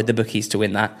 4-1 with the bookies to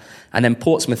win that, and then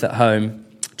Portsmouth at home,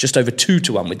 just over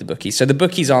 2-1 with the bookies. So the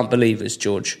bookies aren't believers,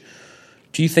 George.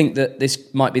 Do you think that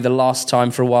this might be the last time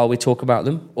for a while we talk about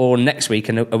them? Or next week,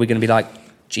 and are we going to be like,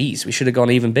 geez, we should have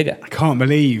gone even bigger? I can't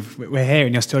believe we're here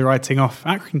and you're still writing off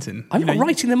Accrington. I'm not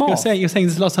writing them off. You're saying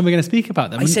this is the last time we're going to speak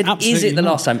about them. I said, is it the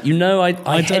last time?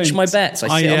 I hedge my bets.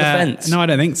 I sit on the fence. No, I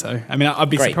don't think so. I mean, I'd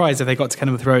be surprised if they got to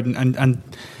Kenilworth Road and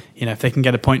if they can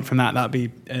get a point from that, that'd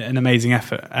be an amazing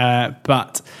effort.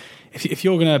 But if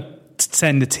you're going to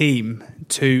send a team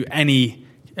to any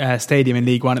stadium in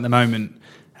League One at the moment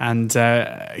and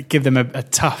give them a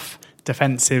tough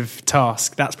defensive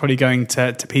task, that's probably going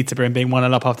to Peterborough and being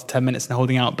 1-0 up after 10 minutes and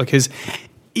holding out, because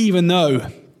even though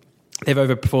they've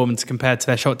overperformed compared to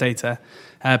their shot data,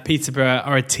 Peterborough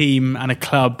are a team and a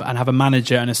club and have a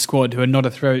manager and a squad who are not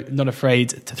afraid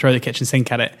to throw the kitchen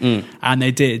sink at it. And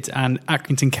they did, and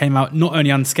Accrington came out not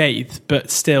only unscathed but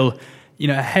still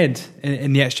ahead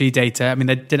in the XG data. I mean,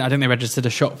 I think they registered a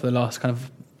shot for the last kind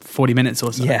of 40 minutes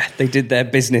or so. Yeah, they did their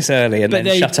business early and then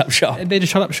shut up shop. They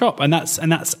just shut up shop, and that's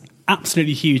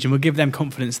absolutely huge, and will give them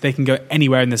confidence they can go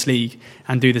anywhere in this league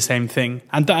and do the same thing.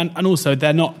 And also,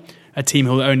 they're not a team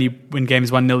who will only win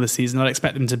games 1-0 this season. I'd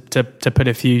expect them to put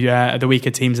a few of the weaker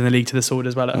teams in the league to the sword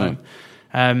as well at home.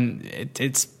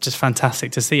 It's just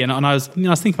fantastic to see. And I was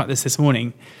thinking about this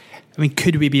morning. I mean,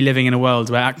 could we be living in a world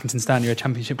where Accrington Stanley are a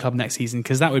championship club next season?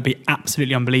 Because that would be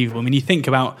absolutely unbelievable. I mean, you think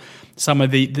about some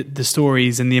of the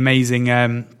stories and the amazing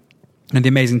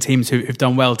teams who've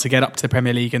done well to get up to the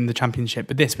Premier League and the Championship,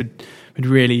 but this would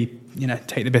really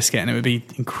take the biscuit, and it would be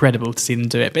incredible to see them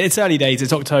do it. But it's early days.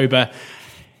 It's October.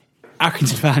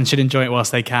 Accrington fans should enjoy it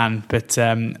whilst they can. But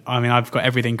I mean, I've got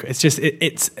everything. It's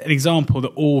an example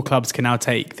that all clubs can now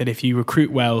take. That if you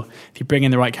recruit well, if you bring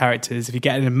in the right characters, if you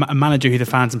get a manager who the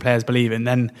fans and players believe in,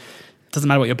 then it doesn't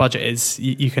matter what your budget is.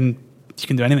 You can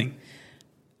do anything.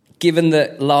 Given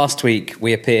that last week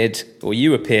you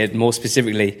appeared more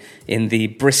specifically in the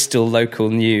Bristol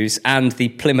local news and the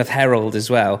Plymouth Herald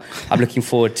as well, I'm looking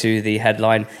forward to the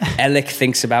headline, Ellick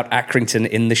thinks about Accrington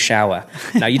in the shower.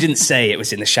 Now, you didn't say it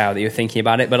was in the shower that you were thinking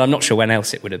about it, but I'm not sure when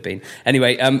else it would have been.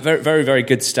 Anyway, very, very, very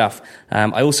good stuff.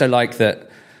 I also like that,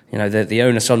 the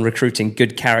onus on recruiting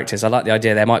good characters. I like the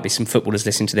idea there might be some footballers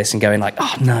listening to this and going like,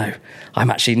 oh no,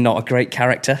 I'm actually not a great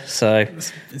character. So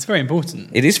it's very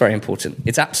important. It is very important.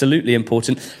 It's absolutely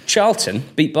important. Charlton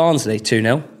beat Barnsley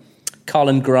 2-0.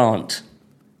 Carlin Grant.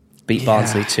 beat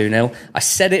Barnsley 2-0. I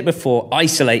said it before,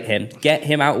 isolate him, get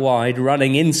him out wide,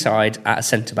 running inside at a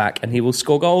centre-back, and he will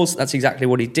score goals. That's exactly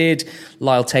what he did.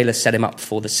 Lyle Taylor set him up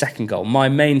for the second goal. My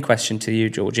main question to you,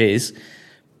 George, is,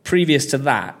 previous to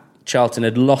that, Charlton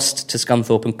had lost to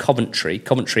Scunthorpe and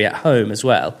Coventry at home as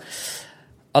well.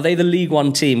 Are they the League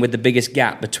One team with the biggest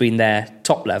gap between their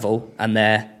top level and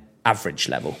their average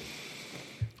level?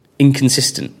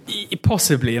 Inconsistent?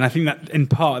 Possibly, and I think that in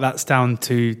part that's down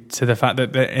to the fact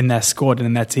that in their squad and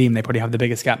in their team they probably have the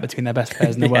biggest gap between their best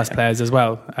players and the worst players as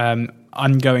well.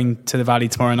 I'm going to the Valley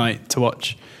tomorrow night to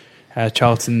watch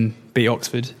Charlton beat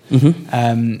Oxford,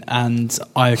 and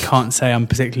I can't say I'm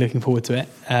particularly looking forward to it.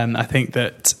 I think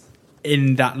that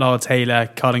in that Lyle Taylor,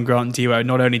 Carlin Grant duo,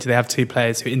 not only do they have two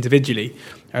players who individually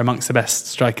are amongst the best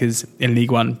strikers in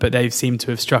League One, but they've seemed to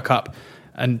have struck up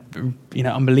and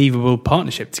unbelievable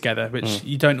partnership together, which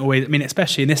you don't always. I mean,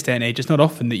 especially in this day and age, it's not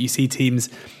often that you see teams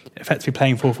effectively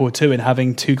playing 4-4-2 and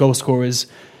having two goal scorers,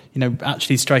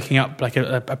 actually striking up like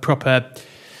a proper.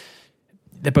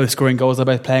 They're both scoring goals. They're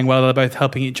both playing well. They're both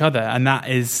helping each other, and that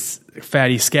is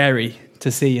fairly scary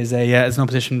to see as an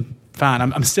opposition fan.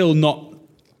 I'm still not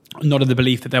of the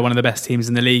belief that they're one of the best teams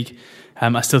in the league.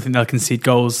 I still think they'll concede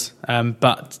goals,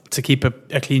 but to keep a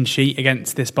clean sheet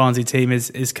against this Barnsley team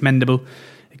is commendable.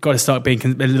 You've got to start being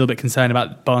a little bit concerned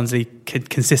about Barnsley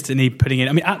consistently putting in.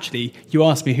 I mean, actually, you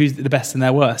asked me who's the best and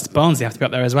their worst. Barnsley have to be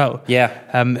up there as well. Yeah,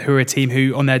 who are a team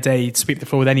who, on their day, sweep the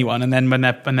floor with anyone, and then when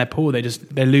they're poor,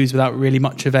 they lose without really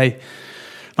much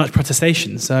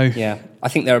protestation. So yeah, I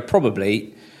think there are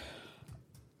probably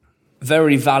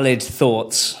very valid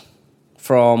thoughts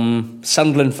from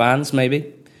Sunderland fans,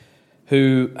 maybe,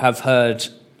 who have heard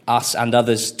us and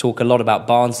others talk a lot about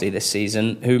Barnsley this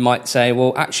season, who might say,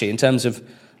 well, actually, in terms of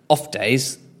off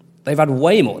days, they've had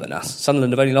way more than us.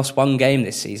 Sunderland have only lost one game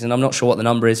this season. I'm not sure what the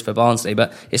number is for Barnsley,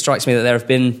 but it strikes me that there have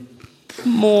been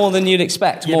more than you'd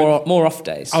expect, more off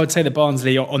days. I would say that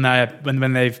Barnsley, on their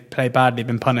when they've played badly,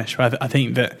 been punished. I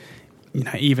think that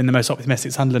even the most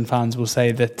optimistic Sunderland fans will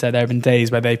say that there have been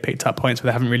days where they've picked up points where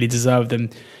they haven't really deserved them.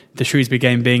 The Shrewsbury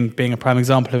game being a prime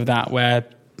example of that, where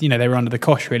they were under the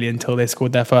cosh really until they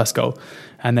scored their first goal,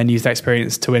 and then used their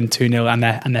experience to win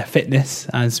 2-0 and their fitness,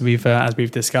 as we've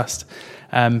discussed.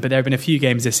 But there have been a few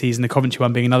games this season, the Coventry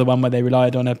one being another one where they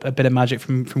relied on a bit of magic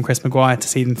from Chris Maguire to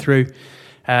see them through.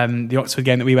 The Oxford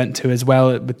game that we went to as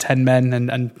well with 10 men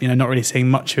and not really seeing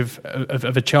much of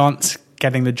a chance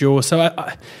getting the draw. So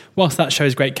whilst that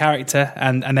shows great character,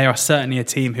 and they are certainly a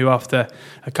team who, after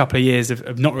a couple of years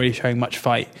of not really showing much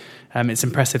fight, it's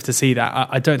impressive to see that.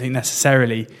 I don't think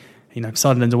necessarily,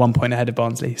 Sunderland's are 1 point ahead of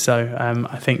Barnsley. So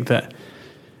I think that,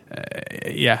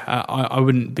 I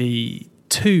wouldn't be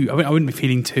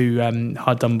feeling too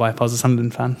hard done by if I was a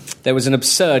Sunderland fan. There was an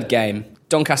absurd game.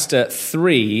 Doncaster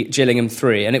 3, Gillingham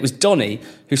 3, and it was Donny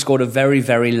who scored a very,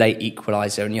 very late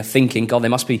equaliser, and you're thinking, God, they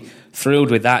must be thrilled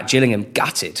with that. Gillingham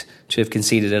gutted to have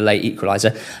conceded a late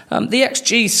equaliser. The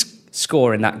XG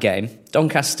score in that game,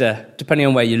 Doncaster, depending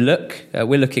on where you look,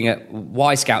 we're looking at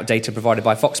Y-Scout data provided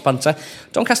by Fox Punter,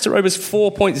 Doncaster Rovers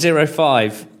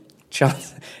 4.05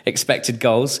 expected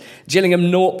goals, Gillingham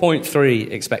 0.3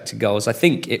 expected goals. I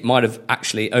think it might have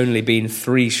actually only been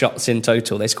 3 shots in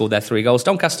total. They scored their 3 goals.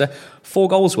 Doncaster, 4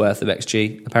 goals worth of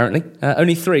XG, apparently.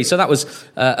 Only 3. So that was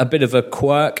a bit of a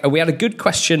quirk. We had a good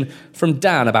question from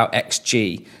Dan about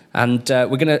XG, and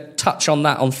we're going to touch on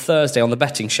that on Thursday on the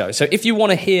betting show. So if you want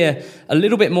to hear a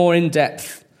little bit more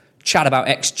in-depth chat about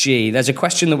XG, there's a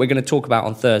question that we're going to talk about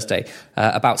on Thursday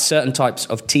about certain types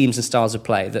of teams and styles of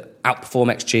play that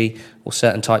outperform XG or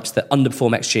certain types that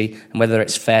underperform XG, and whether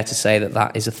it's fair to say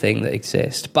that is a thing that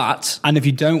exists. And if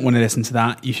you don't want to listen to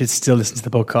that, you should still listen to the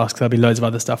podcast, because there'll be loads of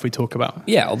other stuff we talk about.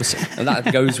 Yeah, obviously, and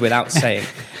that goes without saying.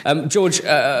 George,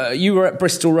 you were at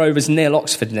Bristol Rovers 0,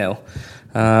 Oxford 0.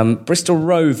 Bristol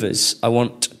Rovers, I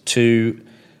want to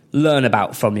learn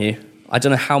about from you. I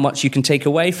don't know how much you can take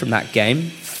away from that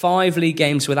game. 5 league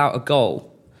games without a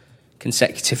goal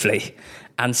consecutively,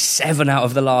 and 7 out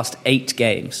of the last 8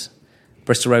 games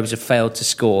Bristol Rovers have failed to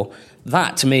score.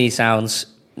 That, to me, sounds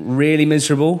really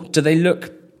miserable. Do they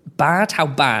look bad? How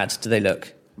bad do they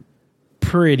look?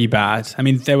 Pretty bad. I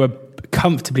mean, they were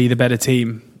comfortably the better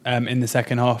team in the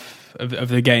second half of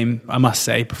the game, I must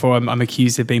say, before I'm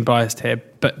accused of being biased here.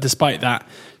 But despite that,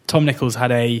 Tom Nichols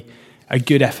had a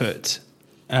good effort.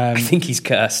 I think he's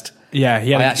cursed. Yeah,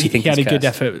 he had a good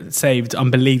effort saved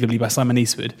unbelievably by Simon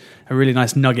Eastwood. A really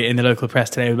nice nugget in the local press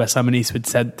today where Simon Eastwood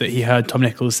said that he heard Tom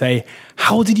Nichols say,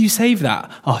 "How did you save that?"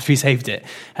 after he saved it.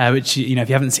 Which, if you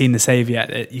haven't seen the save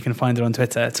yet, you can find it on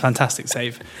Twitter. It's a fantastic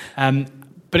save.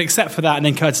 But except for that, and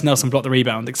then Curtis Nelson blocked the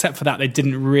rebound. Except for that, they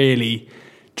didn't really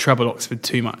trouble Oxford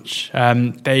too much.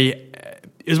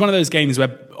 It was one of those games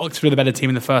where Oxford were the better team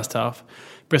in the first half.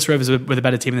 Bristol Rovers were the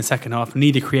better team in the second half.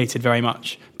 Neither created very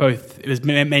much. It was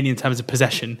mainly in terms of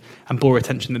possession and ball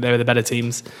retention that they were the better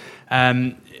teams.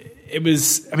 It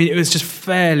was just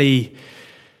fairly...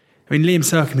 Liam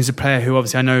Sercombe is a player who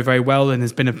obviously I know very well, and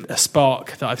there's been a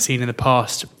spark that I've seen in the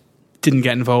past. Didn't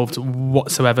get involved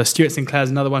whatsoever. Stuart Sinclair's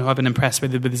another one who I've been impressed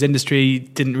with his industry.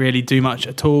 Didn't really do much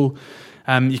at all.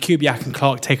 Jakubiak and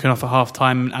Clark taken off at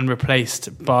half-time and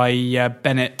replaced by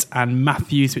Bennett and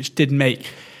Matthews, which did make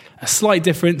a slight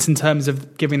difference in terms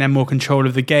of giving them more control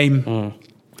of the game.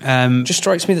 Just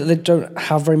strikes me that they don't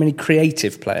have very many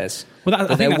creative players.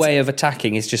 Well, their way of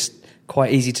attacking is just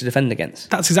quite easy to defend against.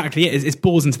 That's exactly it. It's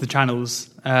balls into the channels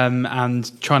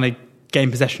and trying to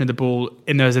gain possession of the ball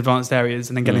in those advanced areas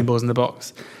and then getting balls in the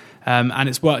box. And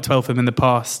it's worked well for them in the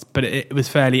past, but it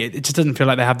just doesn't feel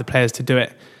like they have the players to do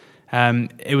it.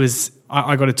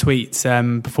 I got a tweet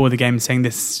before the game saying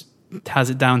this has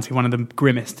it down to one of the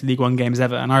grimmest League One games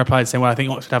ever, and I replied saying, well, I think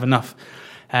Oxford have enough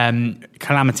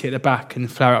calamity at the back and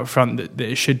flair up front that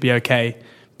it should be okay.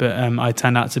 But I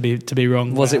turned out to be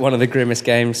wrong. Was it one of the grimmest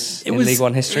games in League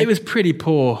One history? It was pretty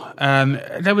poor.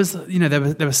 There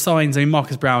were signs.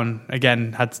 Marcus Brown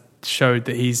again had showed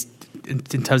that he's in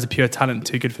terms of pure talent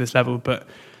too good for this level. But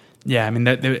yeah,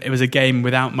 it was a game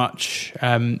without much.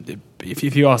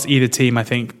 If you ask either team, I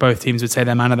think both teams would say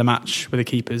their man of the match were the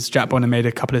keepers. Jack Bonner made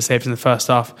a couple of saves in the first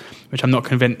half, which I'm not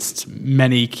convinced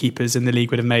many keepers in the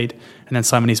league would have made. And then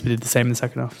Simon Eastwood did the same in the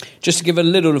second half. Just to give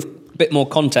a bit more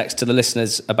context to the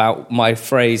listeners about my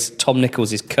phrase, Tom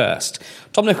Nichols is cursed.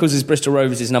 Tom Nichols is Bristol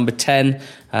Rovers' number 10.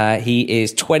 He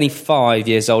is 25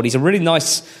 years old. He's a really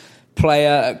nice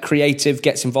player, creative,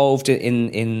 gets involved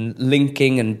in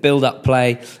linking and build-up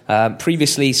play.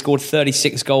 Previously, he scored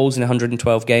 36 goals in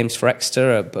 112 games for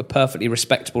Exeter, a perfectly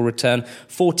respectable return.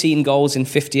 14 goals in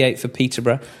 58 for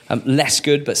Peterborough. Less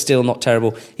good, but still not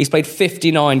terrible. He's played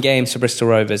 59 games for Bristol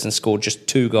Rovers and scored just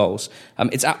 2 goals.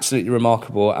 It's absolutely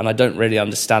remarkable, and I don't really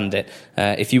understand it.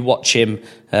 If you watch him,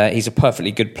 he's a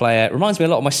perfectly good player. It reminds me a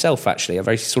lot of myself, actually, a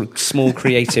very sort of small,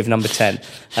 creative number 10.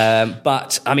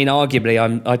 But,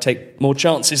 arguably, I take more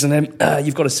chances than him.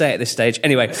 You've got to say it at this stage.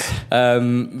 Anyway,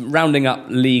 rounding up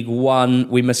League One,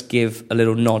 we must give a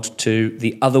little nod to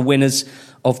the other winners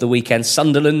of the weekend.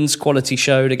 Sunderland's quality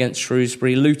showed against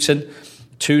Shrewsbury. Luton,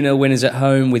 2-0 winners at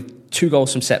home with 2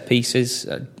 goals from set pieces.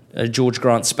 A George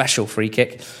Grant special free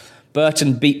kick.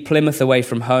 Burton beat Plymouth away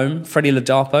from home. Freddie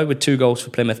Ladapo with 2 goals for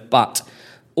Plymouth, but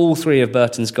all 3 of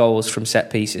Burton's goals from set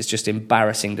pieces, just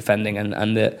embarrassing defending,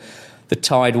 and the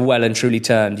tide well and truly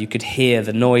turned. You could hear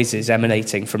the noises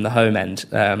emanating from the home end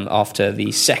after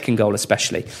the second goal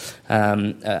especially.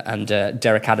 And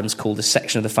Derek Adams called a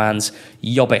section of the fans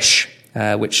yobbish,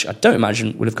 which I don't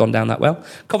imagine would have gone down that well.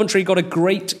 Coventry got a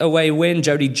great away win.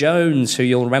 Jody Jones, who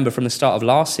you'll remember from the start of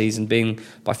last season being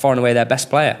by far and away their best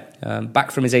player,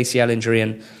 back from his ACL injury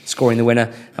and scoring the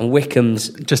winner. And Wickham's...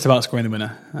 just about scoring the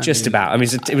winner.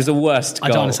 It was the worst goal.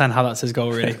 I don't understand how that's his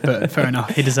goal, really, but fair enough.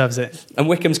 He deserves it. And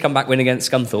Wickham's comeback win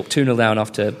against Scunthorpe, 2-0 down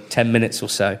after 10 minutes or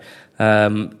so.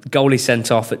 Goalie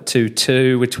sent off at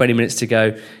 2-2 with 20 minutes to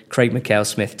go. Craig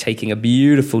McHale-Smith taking a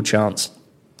beautiful chance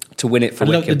to win it for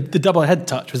Wickham. The double head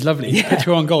touch was lovely. Yeah. Put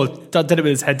you on goal, did it with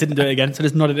his head, didn't do it again, so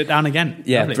just nodded it down again.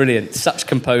 Yeah, lovely. Brilliant. Such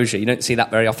composure. You don't see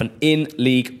that very often in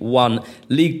League One.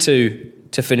 League Two,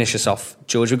 to finish us off,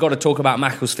 George, we've got to talk about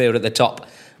Macclesfield at the top.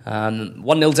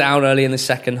 1-0 down early in the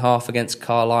second half against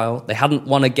Carlisle. They hadn't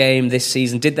won a game this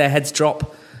season. Did their heads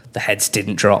drop? The heads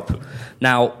didn't drop.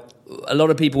 Now, a lot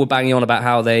of people were banging on about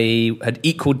how they had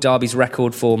equalled Derby's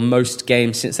record for most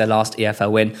games since their last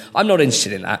EFL win. I'm not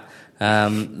interested in that.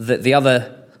 The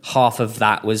other half of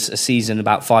that was a season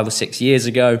about 5 or 6 years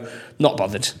ago. Not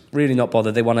bothered. Really not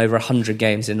bothered. They won over 100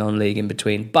 games in non-league in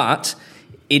between. But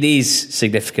it is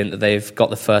significant that they've got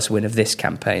the first win of this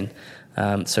campaign.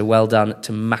 So well done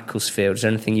to Macclesfield. Is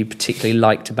there anything you particularly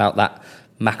liked about that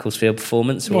Macclesfield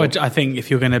performance? Well, I think if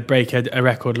you're going to break a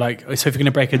record if you're going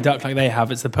to break a duck like they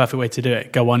have, it's the perfect way to do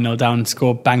it. Go 1-0 down,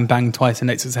 score bang bang twice in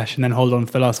next succession, then hold on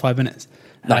for the last 5 minutes.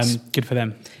 Nice. Good for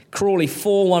them. Crawley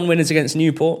 4-1 winners against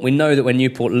Newport. We know that when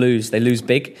Newport lose, they lose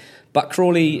big. But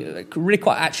Crawley really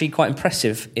quite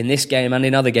impressive in this game and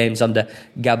in other games under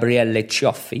Gabriele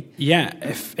Cioffi. Yeah,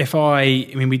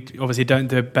 we obviously don't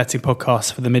do a betting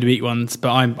podcast for the midweek ones,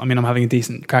 but I'm having a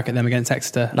decent crack at them against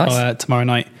Exeter tomorrow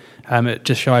night. At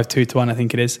just shy of 2-1, I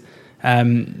think it is.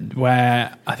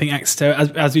 Where I think Exeter,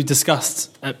 as we've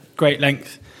discussed at great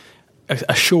length,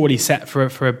 are surely set for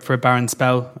a barren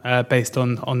spell based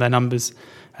on their numbers.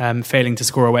 Failing to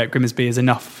score away at Grimsby is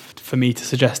enough for me to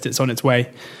suggest it's on its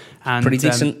way. And, pretty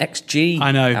decent XG.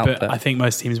 I know, output. but I think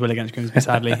most teams will against Grimsby,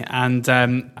 sadly. and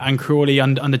Crawley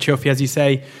under Chuffy, as you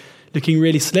say, looking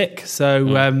really slick. So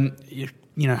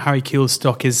Harry Kewell's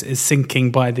stock is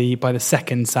sinking by the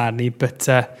second, sadly. But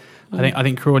I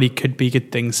think Crawley could be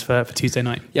good things for Tuesday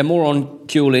night. Yeah, more on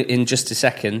Kewell in just a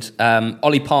second.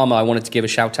 Ollie Palmer, I wanted to give a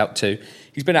shout out to.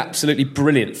 He's been absolutely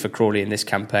brilliant for Crawley in this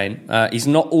campaign. He's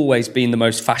not always been the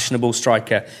most fashionable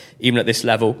striker, even at this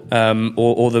level,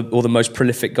 or the most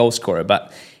prolific goal scorer.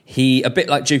 But he, a bit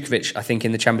like Djukovic, I think,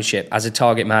 in the Championship, as a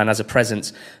target man, as a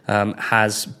presence,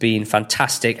 has been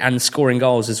fantastic and scoring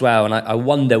goals as well. And I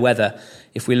wonder whether,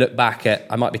 if we look back at,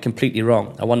 I might be completely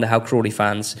wrong, I wonder how Crawley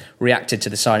fans reacted to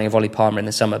the signing of Ollie Palmer in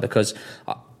the summer, because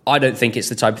I don't think it's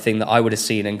the type of thing that I would have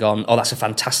seen and gone, oh, that's a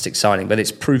fantastic signing, but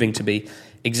it's proving to be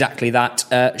exactly that.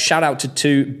 Shout out to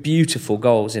 2 beautiful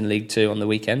goals in League Two on the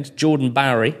weekend. Jordan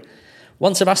Bowery,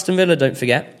 once of Aston Villa, don't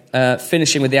forget,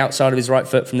 finishing with the outside of his right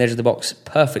foot from the edge of the box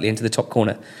perfectly into the top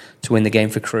corner to win the game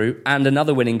for Crewe. And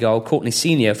another winning goal, Courtney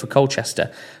Senior for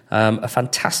Colchester. A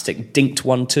fantastic dinked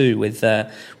 1-2 with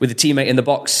a teammate in the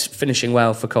box, finishing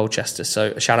well for Colchester.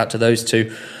 So a shout out to those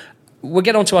 2. We'll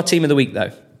get on to our team of the week,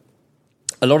 though.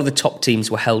 A lot of the top teams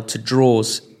were held to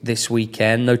draws this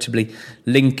weekend, notably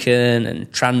Lincoln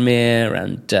and Tranmere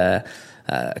and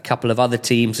a couple of other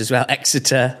teams as well.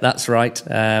 Exeter, that's right.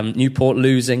 Newport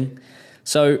losing.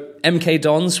 So MK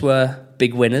Dons were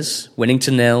big winners, winning to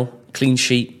 0, clean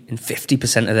sheet in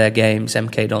 50% of their games.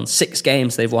 MK Dons, 6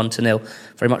 games they've won to 0.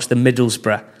 Very much the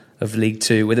Middlesbrough of League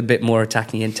Two, with a bit more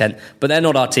attacking intent. But they're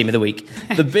not our team of the week.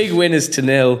 The big winners to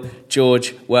 0,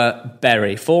 George, were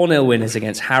Bury. 4-0 winners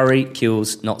against Harry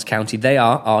Kewell's Notts County. They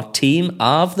are our team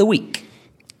of the week.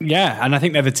 Yeah, and I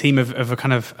think they're the team of a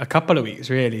kind of a couple of weeks,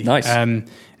 really. Nice.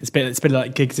 It's been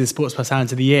like Giggs' Sports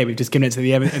Personality of the Year. We've just given it to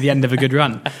the end of a good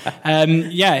run.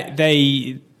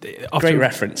 Great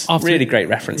reference. Really great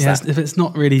reference. Yeah, it's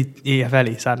not really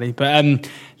EFL-y, sadly. But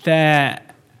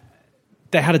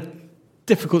they had a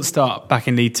difficult start back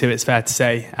in League Two, it's fair to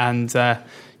say. And,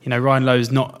 Ryan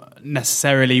Lowe's not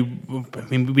necessarily... I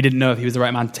mean, we didn't know if he was the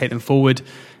right man to take them forward.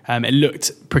 It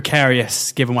looked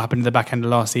precarious given what happened at the back end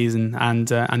of last season and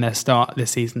their start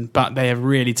this season. But they have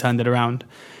really turned it around.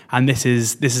 And this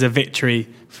is a victory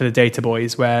for the Data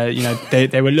Boys, where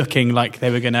they were looking like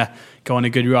they were going to go on a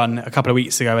good run a couple of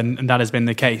weeks ago, and that has been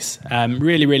the case.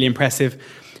 Really, really impressive.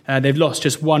 They've lost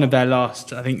just one of their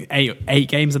last, I think, eight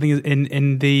games. I think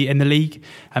in the league.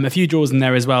 A few draws in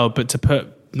there as well, but to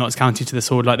put Notts County to the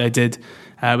sword like they did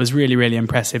was really, really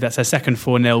impressive. That's their second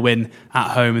 4-0 win at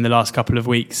home in the last couple of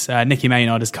weeks. Nicky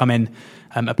Maynard has come in,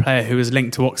 a player who was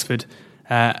linked to Oxford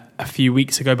a few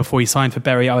weeks ago before he signed for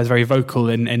Bury. I was very vocal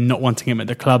in not wanting him at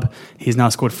the club. He's now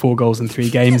scored 4 goals in 3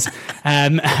 games.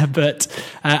 And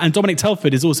Dominic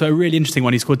Telford is also a really interesting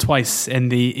one. He scored twice in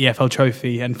the EFL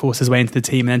Trophy and forced his way into the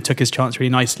team, and then took his chance really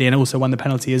nicely and also won the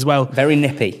penalty as well. Very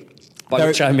nippy. By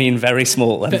which I mean very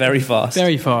small and very fast.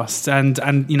 Very fast. And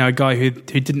a guy who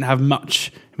didn't have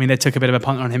much. I mean, they took a bit of a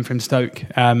punt on him from Stoke,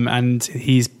 and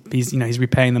he's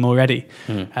repaying them already.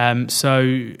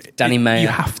 So Danny Mayer, you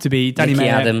have to be Danny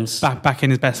Mayer, Adams back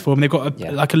in his best form. They've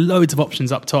got loads of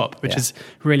options up top, which is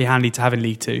really handy to have in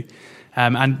League Two.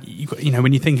 And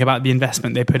when you think about the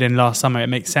investment they put in last summer, it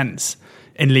makes sense.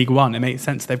 In League One, it makes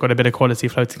sense. They've got a bit of quality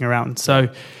floating around. So.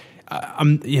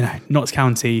 Notts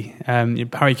County.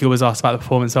 Harry Kewell was asked about the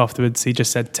performance afterwards. He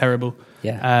just said terrible.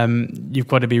 Yeah. You've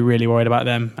got to be really worried about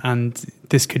them, and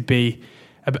this could be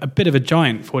a bit of a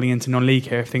giant falling into non-league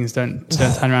here if things don't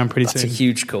turn around pretty soon. That's a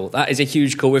huge call. That is a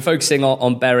huge call. We're focusing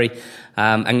on Bury,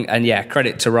 and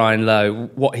credit to Ryan Lowe.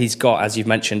 What he's got, as you've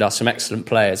mentioned, are some excellent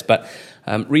players, but.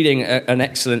 Reading an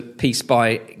excellent piece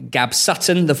by Gab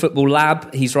Sutton, the Football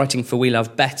Lab. He's writing for We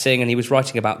Love Betting, and he was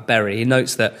writing about Bury. He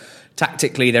notes that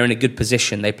tactically they're in a good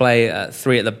position. They play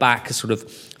 3 at the back, a sort of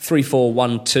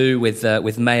 3-4-1-2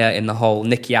 with Mayer in the hole,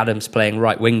 Nicky Adams playing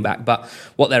right wing back. But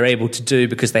what they're able to do,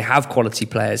 because they have quality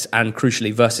players and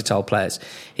crucially versatile players,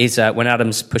 is when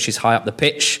Adams pushes high up the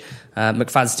pitch,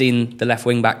 McFadzean, the left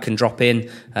wing back, can drop in.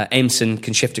 Aimson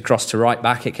can shift across to right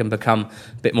back. It can become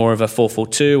a bit more of a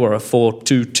 4-4-2 or a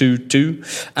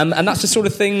 4-2-2-2. And that's the sort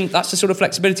of thing, that's the sort of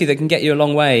flexibility that can get you a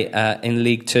long way in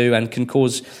League Two and can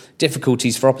cause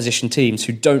difficulties for opposition teams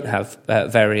who don't have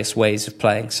various ways of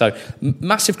playing. So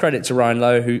massive credit to Ryan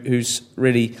Lowe, who's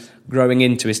really growing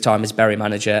into his time as Bury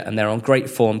manager, and they're on great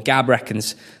form. Gab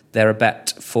reckons they're a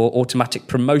bet for automatic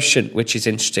promotion, which is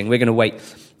interesting. We're going to wait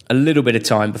a little bit of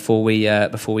time before we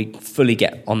fully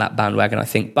get on that bandwagon, I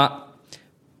think. But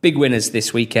big winners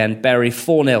this weekend. Bury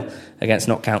 4-0 against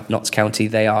Notts County.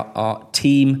 They are our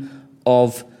team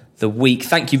of the week.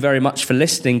 Thank you very much for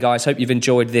listening, guys. Hope you've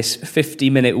enjoyed this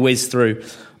 50-minute whiz through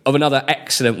of another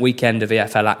excellent weekend of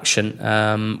EFL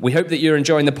action. We hope that you're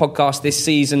enjoying the podcast this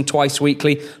season, twice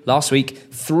weekly. Last week,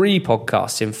 3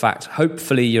 podcasts, in fact.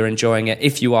 Hopefully you're enjoying it.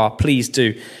 If you are, please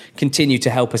do continue to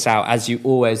help us out, as you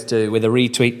always do, with a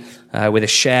retweet, with a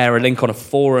share. A link on a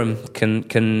forum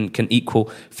can equal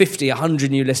 50,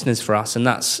 100 new listeners for us, and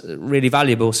that's really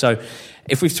valuable. So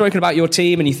if we've spoken about your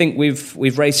team and you think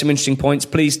we've raised some interesting points,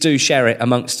 please do share it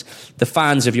amongst the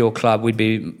fans of your club. We'd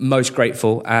be most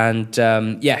grateful. And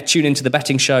tune into the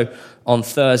betting show on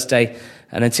Thursday.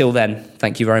 And until then,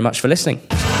 thank you very much for listening.